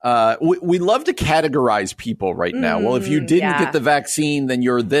 we love to categorize people right now. Well, if you didn't get the vaccine, then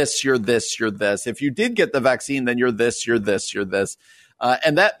you're this, you're this, you're this. If you did get the vaccine, then you're this, you're this, you're this.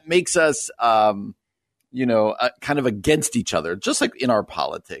 And that makes us, kind of against each other, just like in our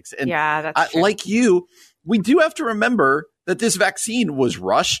politics. And that's true. Like you, we do have to remember that this vaccine was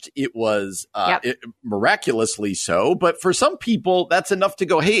rushed. It was miraculously so. But for some people, that's enough to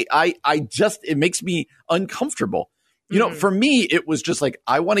go, hey, it makes me uncomfortable. For me, it was just like,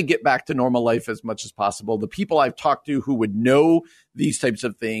 I want to get back to normal life as much as possible. The people I've talked to who would know these types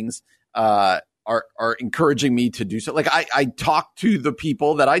of things are encouraging me to do so. Like I talk to the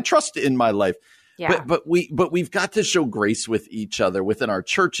people that I trust in my life, but we've got to show grace with each other within our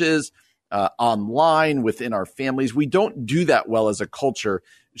churches, online, within our families. We don't do that well as a culture,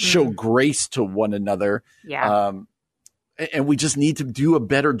 show grace to one another. And we just need to do a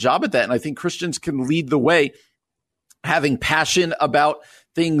better job at that. And I think Christians can lead the way, having passion about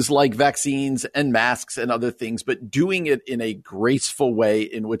things like vaccines and masks and other things, but doing it in a graceful way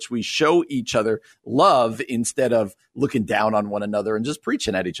in which we show each other love instead of looking down on one another and just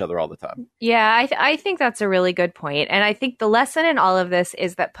preaching at each other all the time. Yeah, I think that's a really good point. And I think the lesson in all of this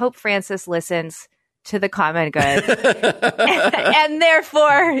is that Pope Francis listens to the common good. And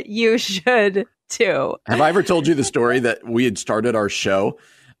therefore, you should too. Have I ever told you the story that we had started our show?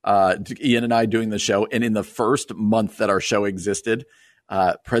 Ian and I doing the show. And in the first month that our show existed,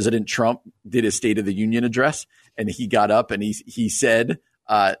 President Trump did his State of the Union address, and he got up and he said,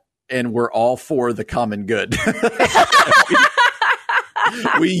 and we're all for the common good.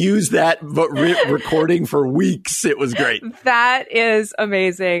 We used that recording for weeks. It was great. That is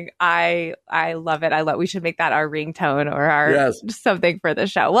amazing. I love it. We should make that our ringtone or our something for the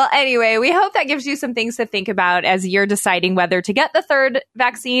show. Well, anyway, we hope that gives you some things to think about as you're deciding whether to get the 3rd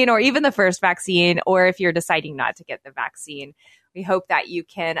vaccine or even the 1st vaccine, or if you're deciding not to get the vaccine. We hope that you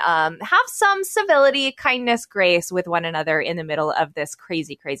can have some civility, kindness, grace with one another in the middle of this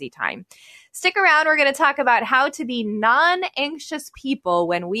crazy, crazy time. Stick around. We're going to talk about how to be non-anxious people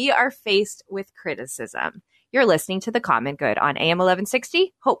when we are faced with criticism. You're listening to The Common Good on AM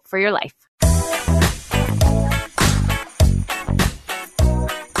 1160. Hope for your life.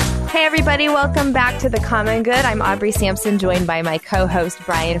 Hey, everybody. Welcome back to The Common Good. I'm Aubrey Sampson, joined by my co-host,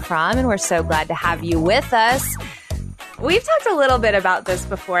 Brian Fromm, and we're so glad to have you with us. We've talked a little bit about this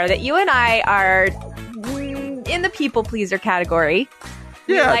before, that you and I are in the people pleaser category.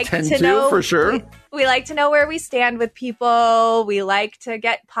 Yeah, like tend to know, for sure. We like to know where we stand with people. We like to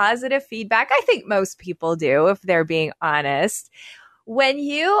get positive feedback. I think most people do, if they're being honest. When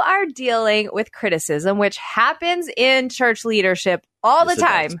you are dealing with criticism, which happens in church leadership all the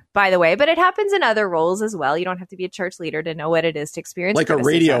time, by the way, but it happens in other roles as well. You don't have to be a church leader to know what it is to experience like criticism.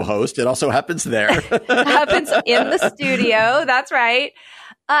 A radio host. It also happens there. It happens in the studio. That's right.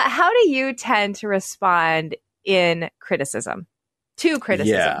 How do you tend to respond in criticism? To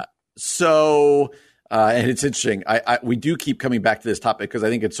criticism. Yeah. So, and it's interesting. We do keep coming back to this topic because I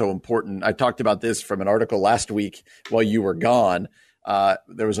think it's so important. I talked about this from an article last week while you were gone.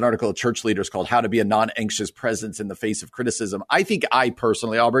 There was an article of church leaders called How to Be a Non-Anxious Presence in the Face of Criticism. I think I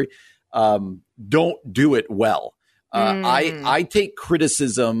personally, Aubrey, don't do it well. I take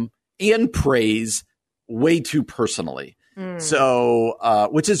criticism and praise way too personally. So,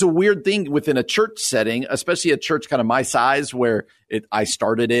 which is a weird thing within a church setting, especially a church kind of my size where I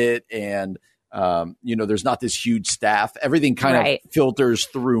started it and, there's not this huge staff. Everything kind of filters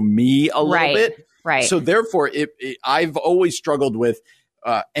through me a little bit. Right. So therefore, I've always struggled with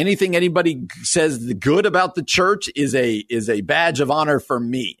anything anybody says good about the church is a badge of honor for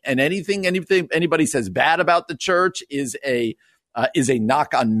me, and anything anybody says bad about the church is a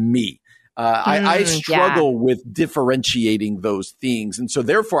knock on me. I struggle with differentiating those things. And so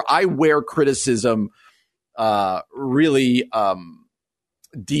therefore I wear criticism really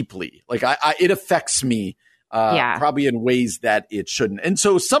deeply. Like it affects me probably in ways that it shouldn't. And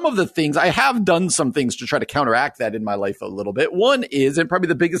so some of the things, I have done some things to try to counteract that in my life a little bit. One is, and probably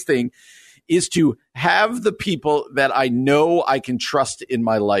the biggest thing, is to have the people that I know I can trust in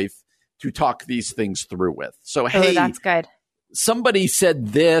my life to talk these things through with. So, hey, that's good. Somebody said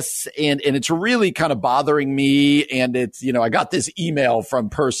this and it's really kind of bothering me. And it's, I got this email from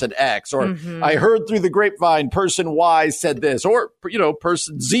person X, or I heard through the grapevine person Y said this, or,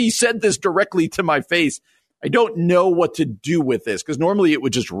 person Z said this directly to my face. I don't know what to do with this, because normally it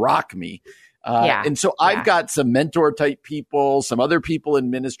would just rock me. And so I've got some mentor type people, some other people in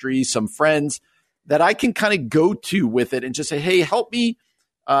ministry, some friends that I can kind of go to with it and just say, hey, help me.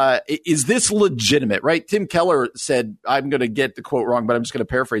 Is this legitimate, right? Tim Keller said, I'm going to get the quote wrong, but I'm just going to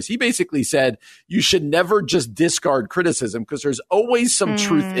paraphrase. He basically said, you should never just discard criticism, because there's always some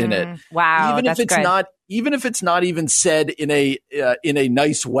truth in it. Wow. Even if it's not even said in a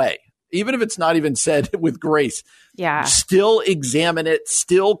nice way. Even if it's not even said with grace, still examine it,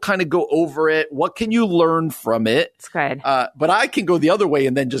 still kind of go over it. What can you learn from it? It's good. But I can go the other way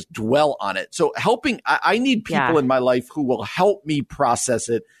and then just dwell on it. So I need people in my life who will help me process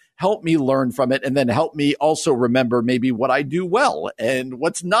it, help me learn from it, and then help me also remember maybe what I do well and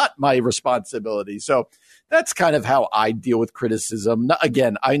what's not my responsibility. So that's kind of how I deal with criticism.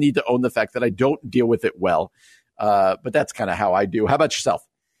 Again, I need to own the fact that I don't deal with it well. But that's kind of how I do. How about yourself?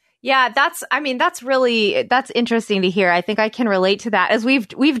 Yeah, that's interesting to hear. I think I can relate to that. As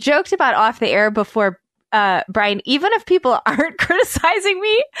we've joked about off the air before, Brian, even if people aren't criticizing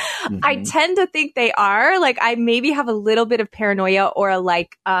me, I tend to think they are. Like, I maybe have a little bit of paranoia, or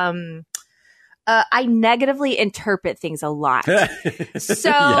I negatively interpret things a lot.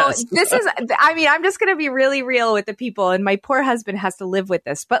 So this is, I'm just going to be really real with the people, and my poor husband has to live with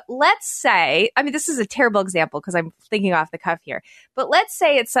this. But let's say, this is a terrible example because I'm thinking off the cuff here, but let's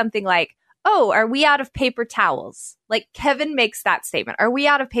say it's something like, oh, are we out of paper towels? Like, Kevin makes that statement. Are we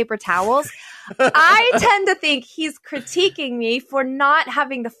out of paper towels? I tend to think he's critiquing me for not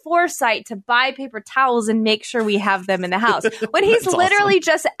having the foresight to buy paper towels and make sure we have them in the house, when he's literally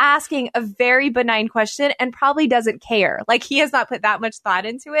just asking a very benign question and probably doesn't care. Like, he has not put that much thought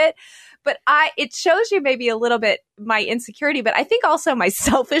into it. But it shows you maybe a little bit my insecurity, but I think also my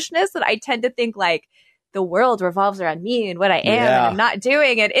selfishness, that I tend to think like, the world revolves around me and what I am, and I'm not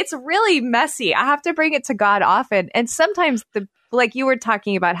doing it. It's really messy. I have to bring it to God often. And sometimes, like you were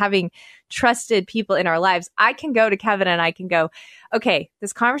talking about having trusted people in our lives, I can go to Kevin and I can go, okay,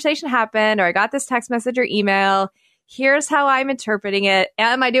 this conversation happened, or I got this text message or email. Here's how I'm interpreting it.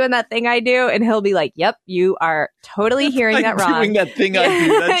 Am I doing that thing I do? And he'll be like, yep, you are totally hearing that wrong. Doing that thing I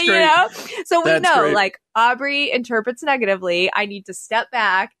do. That's great. So we know, like, Aubrey interprets negatively. I need to step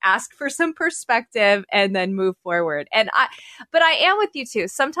back, ask for some perspective, and then move forward. But I am with you too.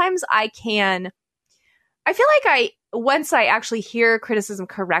 Sometimes I feel like once I actually hear criticism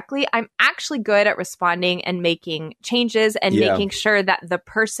correctly, I'm actually good at responding and making changes and making sure that the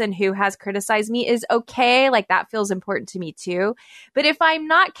person who has criticized me is okay. Like, that feels important to me too. But if I'm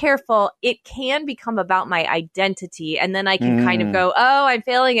not careful, it can become about my identity. And then I can kind of go, oh, I'm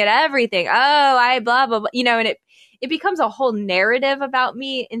failing at everything. Oh, I blah, blah, blah. And it becomes a whole narrative about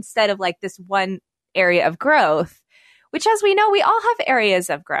me instead of like this one area of growth. Which, as we know, we all have areas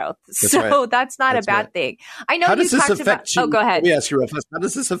of growth. That's not a bad thing. I know you talked about... Oh, go ahead. Let me ask you real fast. How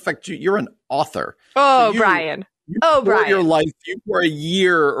does this affect you? You're an author. Oh, so Brian. You pour your life, you pour a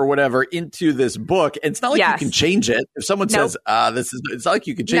year or whatever into this book. And it's not like you can change it. If someone says, it's not like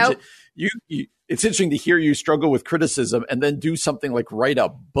you can change it. It's interesting to hear you struggle with criticism and then do something like write a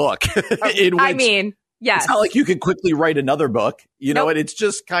book. Yes. It's not like you can quickly write another book, and it's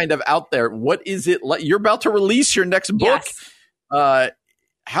just kind of out there. What is it like? You're about to release your next book. Yes.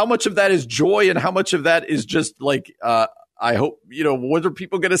 How much of that is joy and how much of that is just like, I hope, what are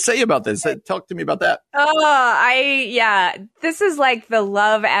people going to say about this? Talk to me about that. This is like the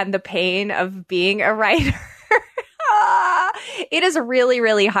love and the pain of being a writer. It is really,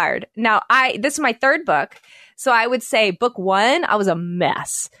 really hard. Now, this is my third book. So I would say book 1, I was a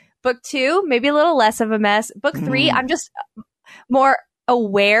mess. Book 2, maybe a little less of a mess. Book 3, I'm just more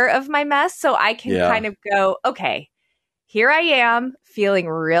aware of my mess. So I can kind of go, okay, here I am feeling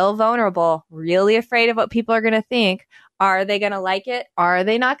real vulnerable, really afraid of what people are going to think. Are they going to like it? Are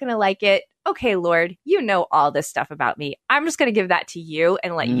they not going to like it? okay, Lord, you know all this stuff about me. I'm just going to give that to you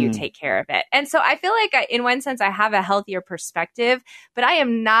and let you take care of it. And so I feel like in one sense, I have a healthier perspective, but I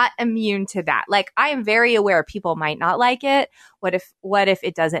am not immune to that. Like, I am very aware people might not like it. What if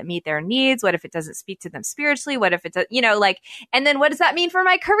it doesn't meet their needs? What if it doesn't speak to them spiritually? What if it does, and then what does that mean for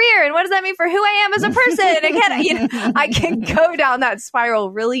my career? And what does that mean for who I am as a person? And again, I can go down that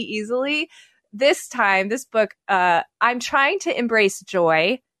spiral really easily. This book, I'm trying to embrace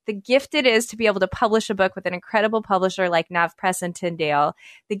joy. The gift it is to be able to publish a book with an incredible publisher like Nav Press and Tyndale.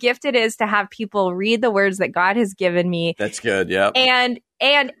 The gift it is to have people read the words that God has given me. That's good. Yeah. And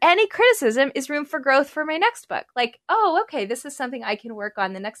any criticism is room for growth for my next book. Like, oh, okay, this is something I can work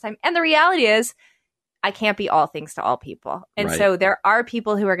on the next time. And the reality is, I can't be all things to all people. And so there are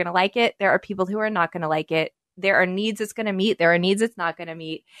people who are going to like it. There are people who are not going to like it. There are needs it's going to meet. There are needs it's not going to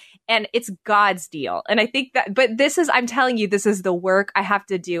meet. And it's God's deal. And I think that, but I'm telling you, this is the work I have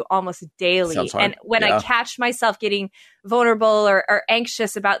to do almost daily. And when I catch myself getting vulnerable or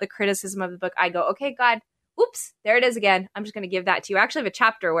anxious about the criticism of the book, I go, okay, God, oops, there it is again. I'm just going to give that to you. I actually have a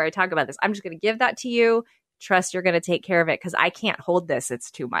chapter where I talk about this. I'm just going to give that to you. Trust you're going to take care of it because I can't hold this.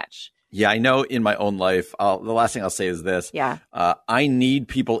 It's too much. Yeah, I know in my own life, the last thing I'll say is this. Yeah. I need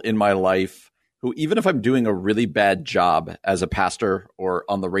people in my life who, even if I'm doing a really bad job as a pastor or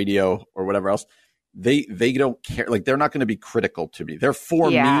on the radio or whatever else, they don't care. Like, they're not going to be critical to me. They're for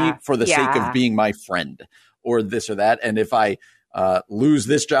me for the sake of being my friend or this or that. And if I lose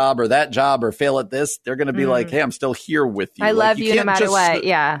this job or that job or fail at this, they're going to be like, hey, I'm still here with you. I love you no matter what.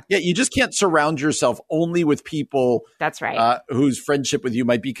 Yeah. Yeah. You just can't surround yourself only with people. That's right. Whose friendship with you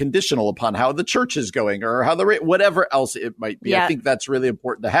might be conditional upon how the church is going or how whatever else it might be. I think that's really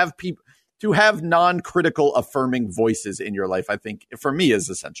important to have people. To have non-critical, affirming voices in your life, I think, for me, is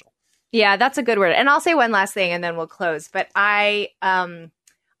essential. Yeah, that's a good word. And I'll say one last thing, and then we'll close. But I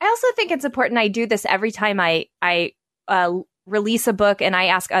also think it's important. I do this every time I release a book, and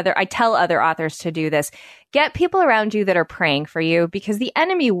I tell other authors to do this. Get people around you that are praying for you, because the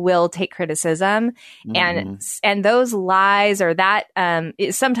enemy will take criticism, and those lies or that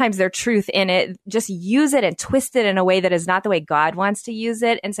sometimes there's truth in it. Just use it and twist it in a way that is not the way God wants to use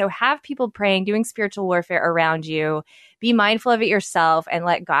it. And so have people praying, doing spiritual warfare around you. Be mindful of it yourself, and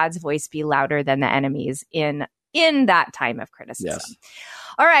let God's voice be louder than the enemy's in that time of criticism. Yes.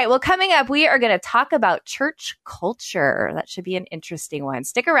 All right. Well, coming up, we are going to talk about church culture. That should be an interesting one.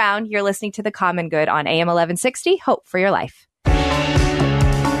 Stick around. You're listening to The Common Good on AM 1160. Hope for your life.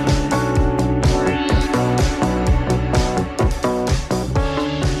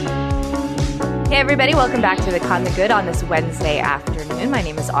 Hey, everybody. Welcome back to The Common Good on this Wednesday afternoon. My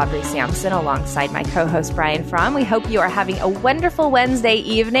name is Audrey Sampson alongside my co-host Brian Fromm. We hope you are having a wonderful Wednesday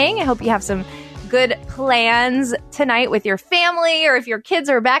evening. I hope you have some good plans tonight with your family, or if your kids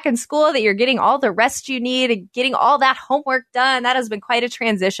are back in school, that you're getting all the rest you need and getting all that homework done. That has been quite a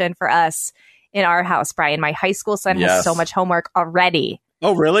transition for us in our house, Brian. My high school son has so much homework already.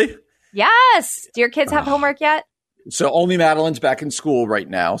 Oh, really? Yes. Do your kids have homework yet? So only Madeline's back in school right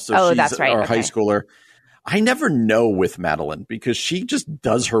now. So she's that's right. Our high schooler. I never know with Madeline because she just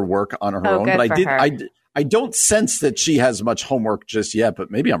does her work on her own. But I don't sense that she has much homework just yet,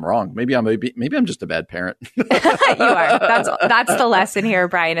 but maybe I'm wrong. Maybe I'm just a bad parent. You are. That's the lesson here.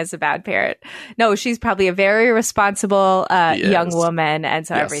 Brian is a bad parent. No, she's probably a very responsible young woman, and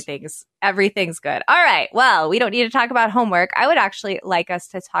so everything's good. All right. Well, we don't need to talk about homework. I would actually like us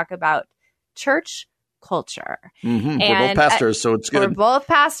to talk about church culture. We're both pastors, so it's good. We're both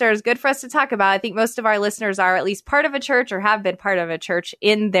pastors. Good for us to talk about. I think most of our listeners are at least part of a church or have been part of a church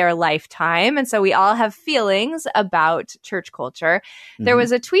in their lifetime. And so we all have feelings about church culture. There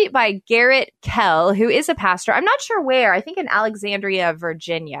was a tweet by Garrett Kell, who is a pastor. I'm not sure where. I think in Alexandria,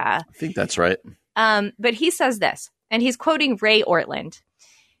 Virginia. I think that's right. But he says this, and he's quoting Ray Ortlund.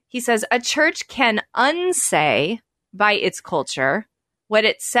 He says, "A church can unsay by its culture what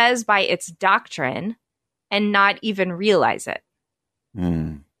it says by its doctrine, and not even realize it."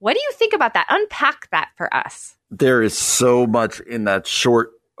 What do you think about that? Unpack that for us. There is so much in that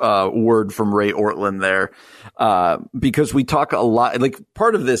short word from Ray Ortlund there, because we talk a lot. Like,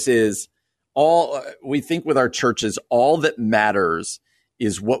 part of this is we think with our churches, all that matters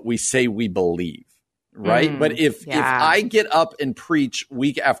is what we say we believe, right? But if I get up and preach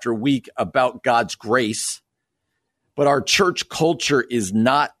week after week about God's grace, but our church culture is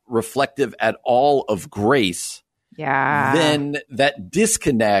not reflective at all of grace, then that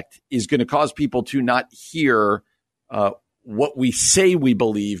disconnect is going to cause people to not hear what we say we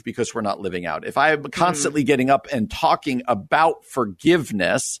believe because we're not living out. If I am constantly getting up and talking about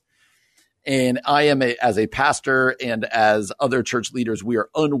forgiveness And I am, as a pastor and as other church leaders, we are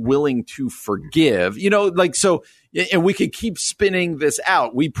unwilling to forgive, and we could keep spinning this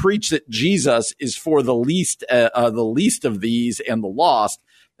out. We preach that Jesus is for the least of these and the lost.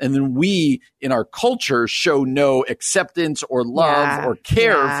 And then we, in our culture, show no acceptance or love or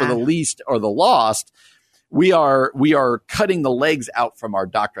care for the least or the lost. We are cutting the legs out from our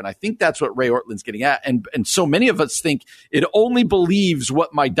doctrine. I think that's what Ray Ortlund's getting at. And so many of us think it only believes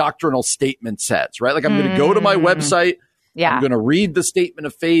what my doctrinal statement says, right? Like I'm going to go to my website. Yeah. I'm going to read the statement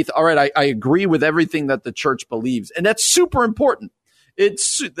of faith. All right. I agree with everything that the church believes. And that's super important.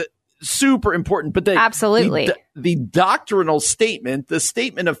 It's super important. But absolutely the doctrinal statement, the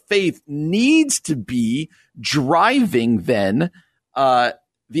statement of faith needs to be driving then,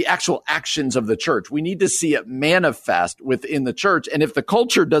 the actual actions of the church. We need to see it manifest within the church. And if the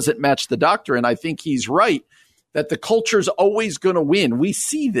culture doesn't match the doctrine, I think he's right that the culture's always going to win. We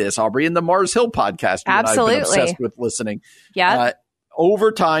see this, Aubrey, in the Mars Hill podcast. Absolutely. I've been obsessed with listening. Yeah.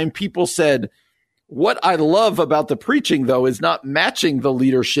 Over time, people said, what I love about the preaching, though, is not matching the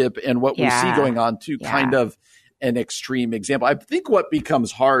leadership and what we see going on to kind of an extreme example. I think what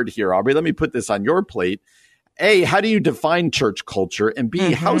becomes hard here, Aubrey, let me put this on your plate. A, how do you define church culture? And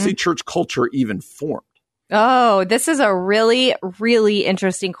B, how is a church culture even formed? Oh, this is a really, really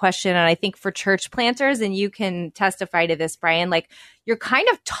interesting question. And I think for church planters, and you can testify to this, Brian, like you're kind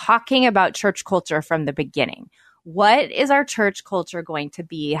of talking about church culture from the beginning. What is our church culture going to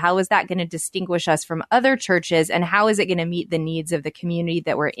be? How is that going to distinguish us from other churches? And how is it going to meet the needs of the community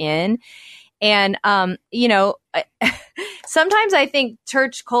that we're in? And, sometimes I think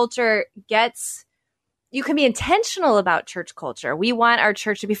church culture you can be intentional about church culture. We want our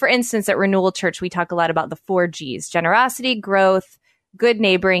church to be, for instance, at Renewal Church, we talk a lot about the 4 Gs: generosity, growth, good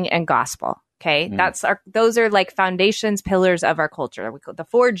neighboring, and gospel. Okay. Those are like foundations, pillars of our culture. We call the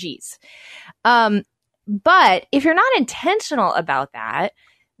 4 Gs. But if you're not intentional about that,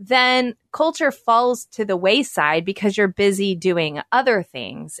 then culture falls to the wayside because you're busy doing other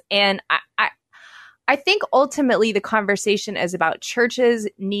things. And I think ultimately the conversation is about churches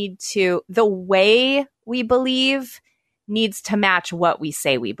the way we believe needs to match what we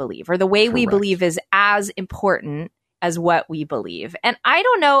say we believe, or the way we believe is as important as what we believe. And I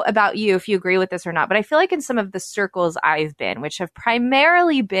don't know about you if you agree with this or not, but I feel like in some of the circles I've been, which have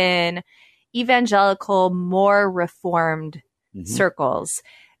primarily been evangelical, more reformed circles,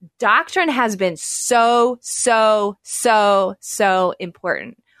 doctrine has been so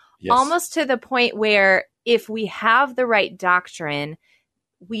important. Yes. Almost to the point where if we have the right doctrine,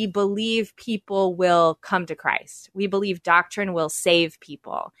 we believe people will come to Christ. We believe doctrine will save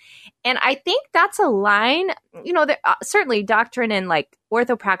people. And I think that's a line, certainly doctrine and like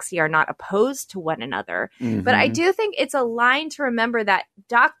orthopraxy are not opposed to one another. But I do think it's a line to remember that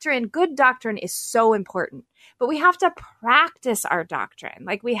good doctrine is so important. But we have to practice our doctrine.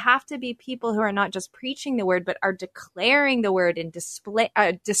 Like we have to be people who are not just preaching the word, but are declaring the word and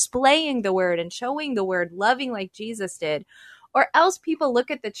displaying the word and showing the word, loving like Jesus did. Or else people look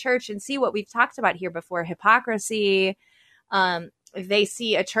at the church and see what we've talked about here before, hypocrisy. They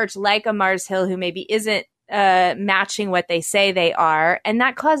see a church like a Mars Hill who maybe isn't matching what they say they are. And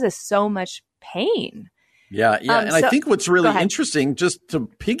that causes so much pain. Yeah. And I think what's really interesting, just to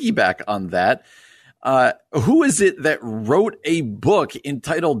piggyback on that, who is it that wrote a book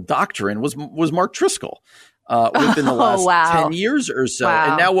entitled Doctrine was Mark Driscoll within the last 10 years or so.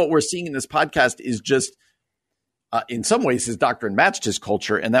 And now what we're seeing in this podcast is just, in some ways, his doctrine matched his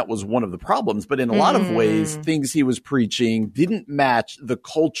culture, and that was one of the problems. But in a lot of ways, things he was preaching didn't match the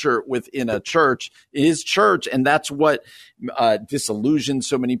culture within his church, and that's what disillusioned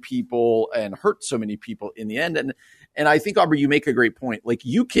so many people and hurt so many people in the end. And I think, Aubrey, you make a great point. Like,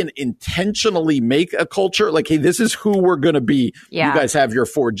 you can intentionally make a culture like, hey, this is who we're going to be. Yeah. You guys have your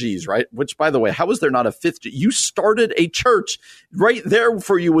 4 Gs, right? Which, by the way, how is there not a 5th G? You started a church. Right there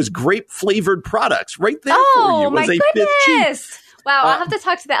for you was grape-flavored products. Right there for you was a 5th G. Wow, I'll have to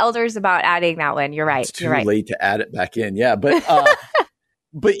talk to the elders about adding that one. You're right. It's too late to add it back in. Yeah, but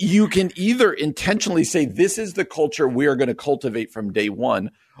but you can either intentionally say, this is the culture we are going to cultivate from day one,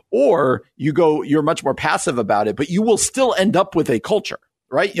 or you're much more passive about it, but you will still end up with a culture,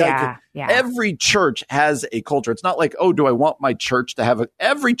 right? Yeah. Every church has a culture. It's not like, oh, do I want my church to have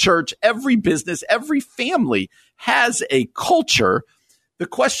every church, every business, every family has a culture. The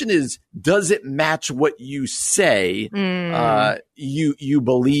question is, does it match what you say you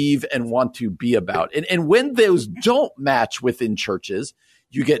believe and want to be about? And when those don't match within churches,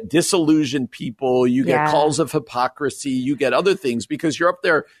 you get disillusioned people, you get calls of hypocrisy, you get other things because you're up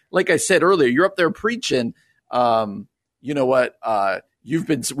there, like I said earlier, you're up there preaching,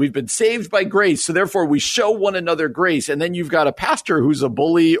 we've been saved by grace, so therefore we show one another grace. And then you've got a pastor who's a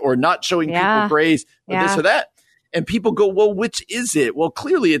bully or not showing people grace or this or that. And people go, well, which is it? Well,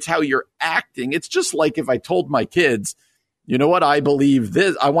 clearly it's how you're acting. It's just like if I told my kids, you know what, I believe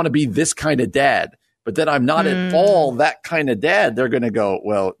this, I want to be this kind of dad, but then I'm not at all that kind of dad. They're going to go,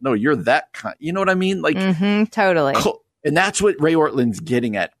 well, no, you're that kind. You know what I mean? Like, totally. And that's what Ray Ortlund's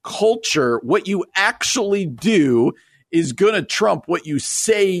getting at. Culture, what you actually do is going to trump what you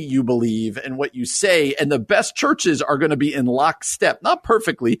say you believe and what you say. And the best churches are going to be in lockstep, not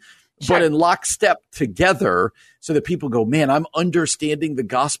perfectly, but in lockstep together so that people go, man, I'm understanding the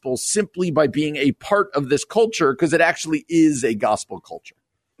gospel simply by being a part of this culture because it actually is a gospel culture.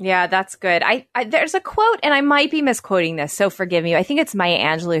 Yeah, that's good. I there's a quote, and I might be misquoting this, so forgive me. I think it's Maya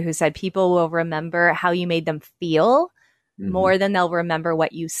Angelou who said people will remember how you made them feel more than they'll remember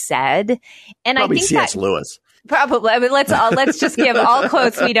what you said. And Probably I think C.S. Lewis. Probably. I mean, let's just give all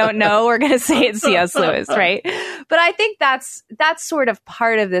quotes we don't know. We're going to say it's C.S. Lewis, right? But I think that's sort of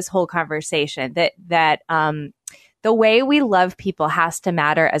part of this whole conversation that the way we love people has to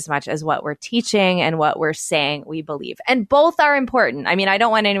matter as much as what we're teaching and what we're saying we believe. And both are important. I mean, I don't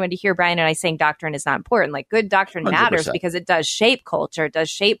want anyone to hear Brian and I saying doctrine is not important. Like, good doctrine 100%. matters because it does shape culture, it does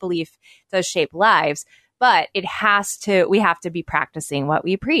shape belief, it does shape lives. But we have to be practicing what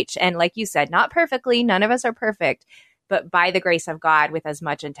we preach. And like you said, not perfectly, none of us are perfect, but by the grace of God with as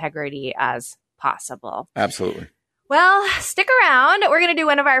much integrity as possible. Absolutely. Well, stick around. We're going to do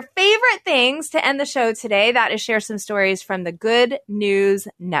one of our favorite things to end the show today. That is share some stories from the Good News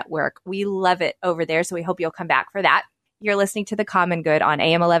Network. We love it over there, so we hope you'll come back for that. You're listening to The Common Good on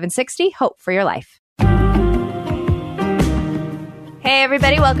AM 1160. Hope for your life. Hey,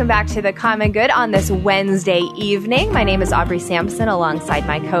 everybody. Welcome back to The Common Good on this Wednesday evening. My name is Aubrey Sampson alongside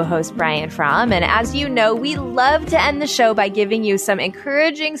my co-host Brian Fromm. And as you know, we love to end the show by giving you some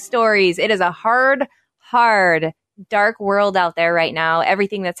encouraging stories. It is a hard, dark world out there right now.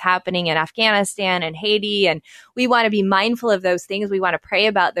 Everything that's happening in Afghanistan and Haiti. And we want to be mindful of those things. We want to pray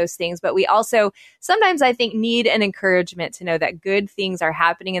about those things. But we also sometimes, I think, need an encouragement to know that good things are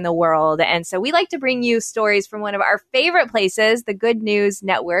happening in the world. And so we like to bring you stories from one of our favorite places, the Good News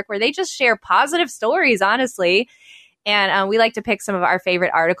Network, where they just share positive stories, honestly. And we like to pick some of our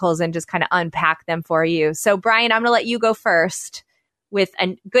favorite articles and just kind of unpack them for you. So, Brian, I'm going to let you go first with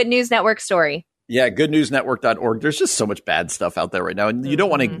a Good News Network story. Yeah, goodnewsnetwork.org. There's just so much bad stuff out there right now. And you don't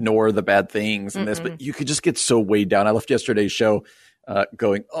want to ignore the bad things and this, but you could just get so weighed down. I left yesterday's show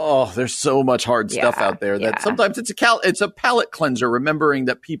going, oh, there's so much hard stuff out there that sometimes it's a palate cleanser, remembering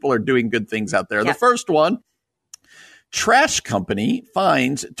that people are doing good things out there. Yep. The first one, trash company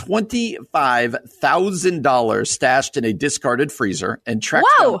finds $25,000 stashed in a discarded freezer and tracks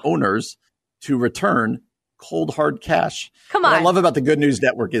down owners to return cold, hard cash. Come on. What I love about the Good News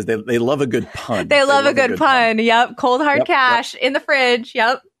Network is they love a good pun. They love a good pun. Yep. Cold, hard cash in the fridge.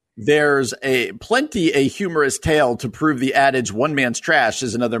 Yep. There's a humorous tale to prove the adage, one man's trash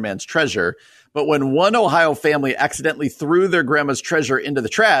is another man's treasure. But when one Ohio family accidentally threw their grandma's treasure into the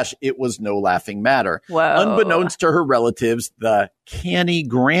trash, it was no laughing matter. Whoa. Unbeknownst to her relatives, the canny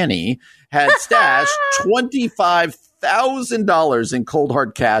granny had stashed $25,000 in cold,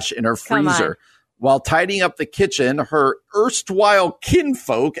 hard cash in her freezer. While tidying up the kitchen, her erstwhile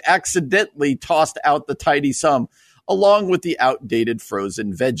kinfolk accidentally tossed out the tidy sum, along with the outdated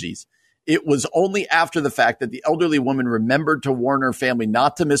frozen veggies. It was only after the fact that the elderly woman remembered to warn her family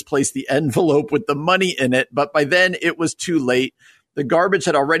not to misplace the envelope with the money in it, but by then it was too late. The garbage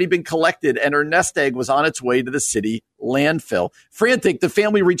had already been collected, and her nest egg was on its way to the city landfill. Frantic, the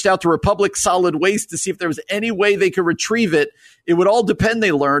family reached out to Republic Solid Waste to see if there was any way they could retrieve it. It would all depend,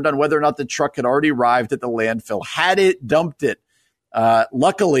 they learned, on whether or not the truck had already arrived at the landfill. Had it dumped it?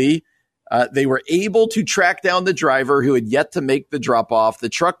 Luckily, they were able to track down the driver who had yet to make the drop-off. The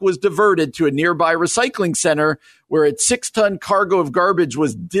truck was diverted to a nearby recycling center where its 6-ton cargo of garbage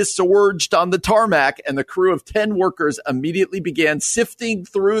was disgorged on the tarmac, and the crew of 10 workers immediately began sifting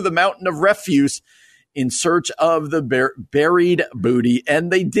through the mountain of refuse in search of the buried booty.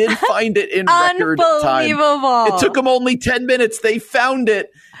 And they did find it in record time. It took them only 10 minutes. They found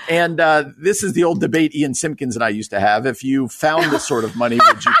it. And this is the old debate Ian Simpkins and I used to have. If you found this sort of money,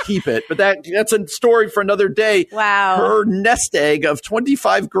 would you keep it? But that's a story for another day. Wow. Her nest egg of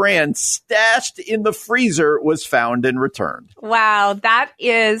 $25,000 stashed in the freezer was found and returned. Wow. That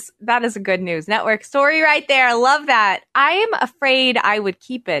is a Good News Network story right there. I love that. I am afraid I would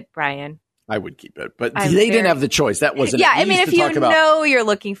keep it, Brian. I would keep it, but they didn't have the choice. That wasn't. Yeah, I mean, if you know you're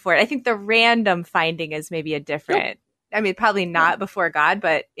looking for it, I think the random finding is maybe a different I mean, probably not before God,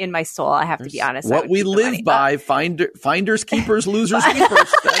 but in my soul, I have to be honest. What we live by, finders, keepers, losers,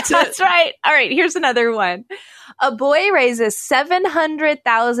 keepers. That's right. All right, here's another one. A boy raises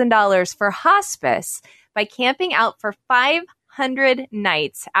 $700,000 for hospice by camping out for 500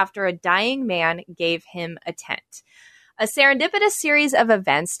 nights after a dying man gave him a tent. A serendipitous series of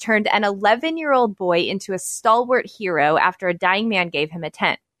events turned an 11-year-old boy into a stalwart hero after a dying man gave him a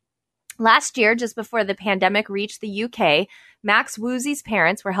tent. Last year, just before the pandemic reached the UK, Max Woozy's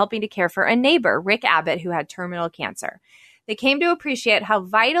parents were helping to care for a neighbor, Rick Abbott, who had terminal cancer. They came to appreciate how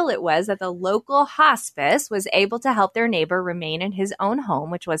vital it was that the local hospice was able to help their neighbor remain in his own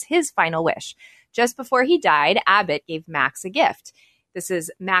home, which was his final wish. Just before he died, Abbott gave Max a gift. This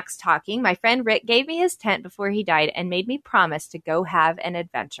is Max talking. My friend Rick gave me his tent before he died and made me promise to go have an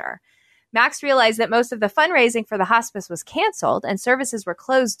adventure. Max realized that most of the fundraising for the hospice was canceled and services were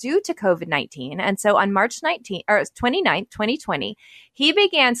closed due to COVID-19. And so on March 29th, 2020, he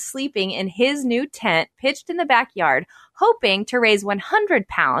began sleeping in his new tent pitched in the backyard, hoping to raise 100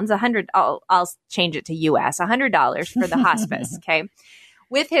 pounds, I'll change it to US, $100 for the hospice. Okay.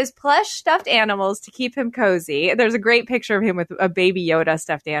 With his plush stuffed animals to keep him cozy. There's a great picture of him with a baby Yoda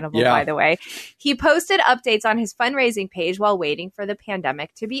stuffed animal, by the way. He posted updates on his fundraising page while waiting for the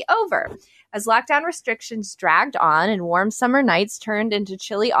pandemic to be over. As lockdown restrictions dragged on and warm summer nights turned into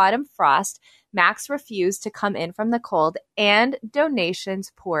chilly autumn frost, Max refused to come in from the cold and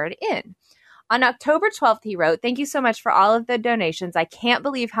donations poured in. On October 12th, he wrote, "Thank you so much for all of the donations. I can't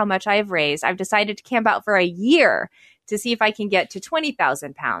believe how much I have raised. I've decided to camp out for a year to see if I can get to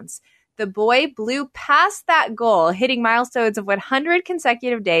 20,000 pounds. The boy blew past that goal, hitting milestones of 100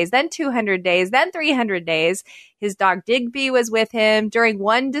 consecutive days, then 200 days, then 300 days. His dog Digby was with him. During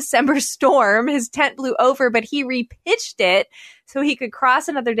one December storm, his tent blew over, but he repitched it so he could cross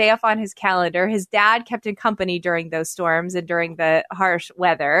another day off on his calendar. His dad kept him company during those storms and during the harsh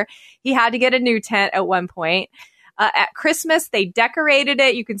weather. He had to get a new tent at one point. At Christmas, they decorated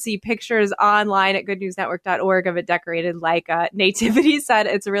it. You can see pictures online at goodnewsnetwork.org of it decorated like Nativity said.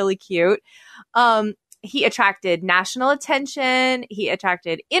 It's really cute. He attracted national attention. He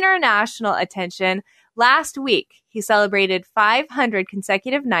attracted international attention. Last week, he celebrated 500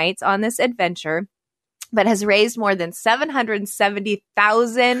 consecutive nights on this adventure, but has raised more than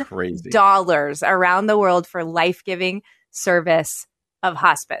 $770,000 around the world for life-giving service of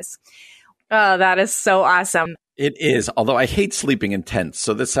hospice. Oh, that is so awesome. It is, although I hate sleeping in tents,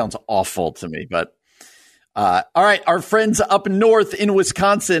 so this sounds awful to me. But all right, our friends up north in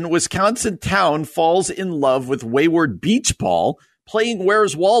Wisconsin town falls in love with wayward beach ball, playing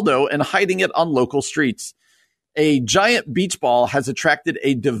Where's Waldo and hiding it on local streets. A giant beach ball has attracted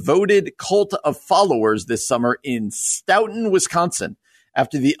a devoted cult of followers this summer in Stoughton, Wisconsin,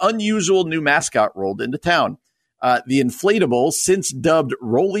 after the unusual new mascot rolled into town. The inflatable, since dubbed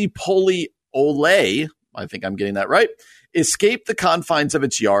Roly-Poly Olay, I think I'm getting that right, escaped the confines of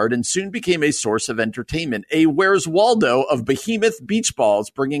its yard and soon became a source of entertainment, a Where's Waldo of behemoth beach balls,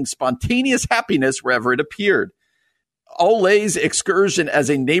 bringing spontaneous happiness wherever it appeared. Olay's excursion as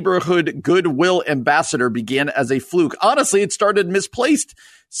a neighborhood goodwill ambassador began as a fluke. Honestly, it started misplaced.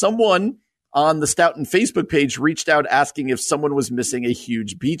 Someone on the Stoughton Facebook page reached out asking if someone was missing a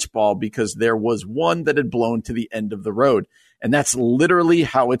huge beach ball because there was one that had blown to the end of the road. And that's literally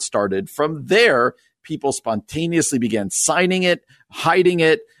how it started. From there, people spontaneously began signing it, hiding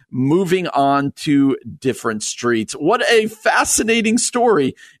it, moving on to different streets. What a fascinating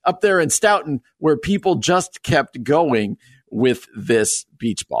story up there in Stoughton where people just kept going with this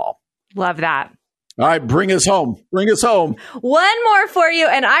beach ball. Love that. All right, bring us home. Bring us home. One more for you.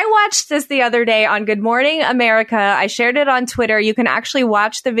 And I watched this the other day on Good Morning America. I shared it on Twitter. You can actually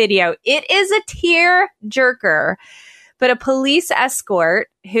watch the video. It is a tear jerker. But a police escort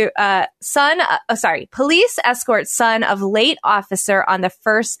police escort son of late officer on the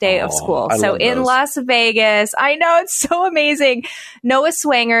first day of school. So in Las Vegas, I know, it's so amazing. Noah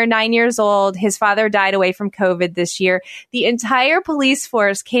Swanger, 9 years old. His father died away from COVID this year. The entire police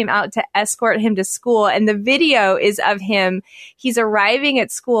force came out to escort him to school. And the video is of him. He's arriving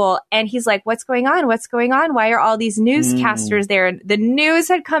at school and he's like, what's going on? What's going on? Why are all these newscasters there? And the news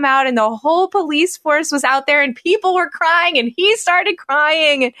had come out and the whole police force was out there and people were crying and he started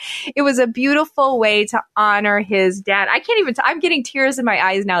crying. It was a beautiful way to honor his dad. I can't even, I'm getting tears in my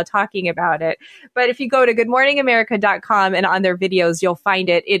eyes now talking about it. But if you go to goodmorningamerica.com and on their videos, you'll find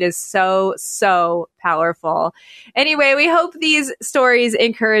it. It is so, so powerful. Anyway, we hope these stories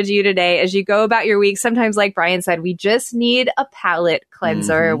encourage you today as you go about your week. Sometimes, like Brian said, we just need a palate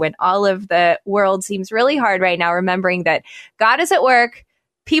cleanser when all of the world seems really hard right now, remembering that God is at work.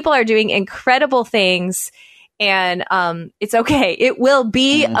 People are doing incredible things. and it's okay. It will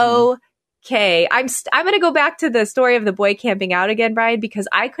be okay. I'm going to go back to the story of the boy camping out again, Brian, because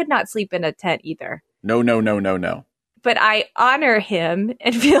I could not sleep in a tent either. No. But I honor him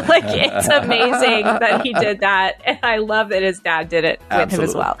and feel like it's amazing that he did that. And I love that his dad did it with him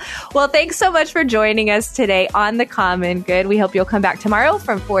as well. Well, thanks so much for joining us today on The Common Good. We hope you'll come back tomorrow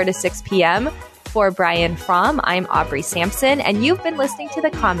from 4 to 6 p.m. For Brian Fromm, I'm Aubrey Sampson, and you've been listening to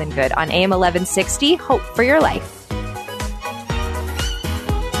The Common Good on AM 1160. Hope for your life.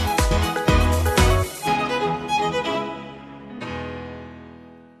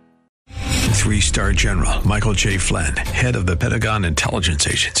 Three-star General Michael J. Flynn, head of the Pentagon Intelligence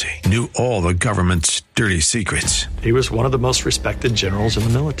Agency, knew all the government's dirty secrets. He was one of the most respected generals in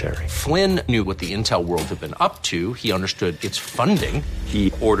the military. Flynn knew what the intel world had been up to. He understood its funding.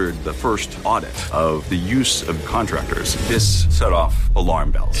 He ordered the first audit of the use of contractors. This set off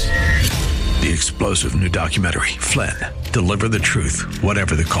alarm bells. The explosive new documentary, Flynn, Deliver the Truth,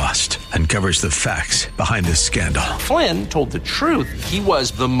 Whatever the Cost, uncovers the facts behind this scandal. Flynn told the truth. He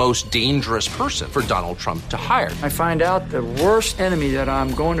was the most dangerous person for Donald Trump to hire. I find out the worst enemy that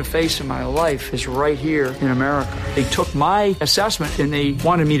I'm going to face in my life is right here in America. They took my assessment and they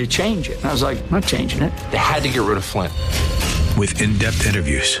wanted me to change it. And I was like, I'm not changing it. They had to get rid of Flynn. With in-depth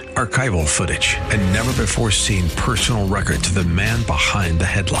interviews, archival footage, and never-before-seen personal records of the man behind the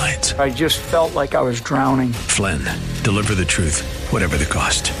headlines. I just felt like I was drowning. Flynn, Deliver the Truth, Whatever the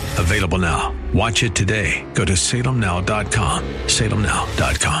Cost. Available now. Watch it today. Go to salemnow.com.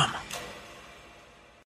 salemnow.com.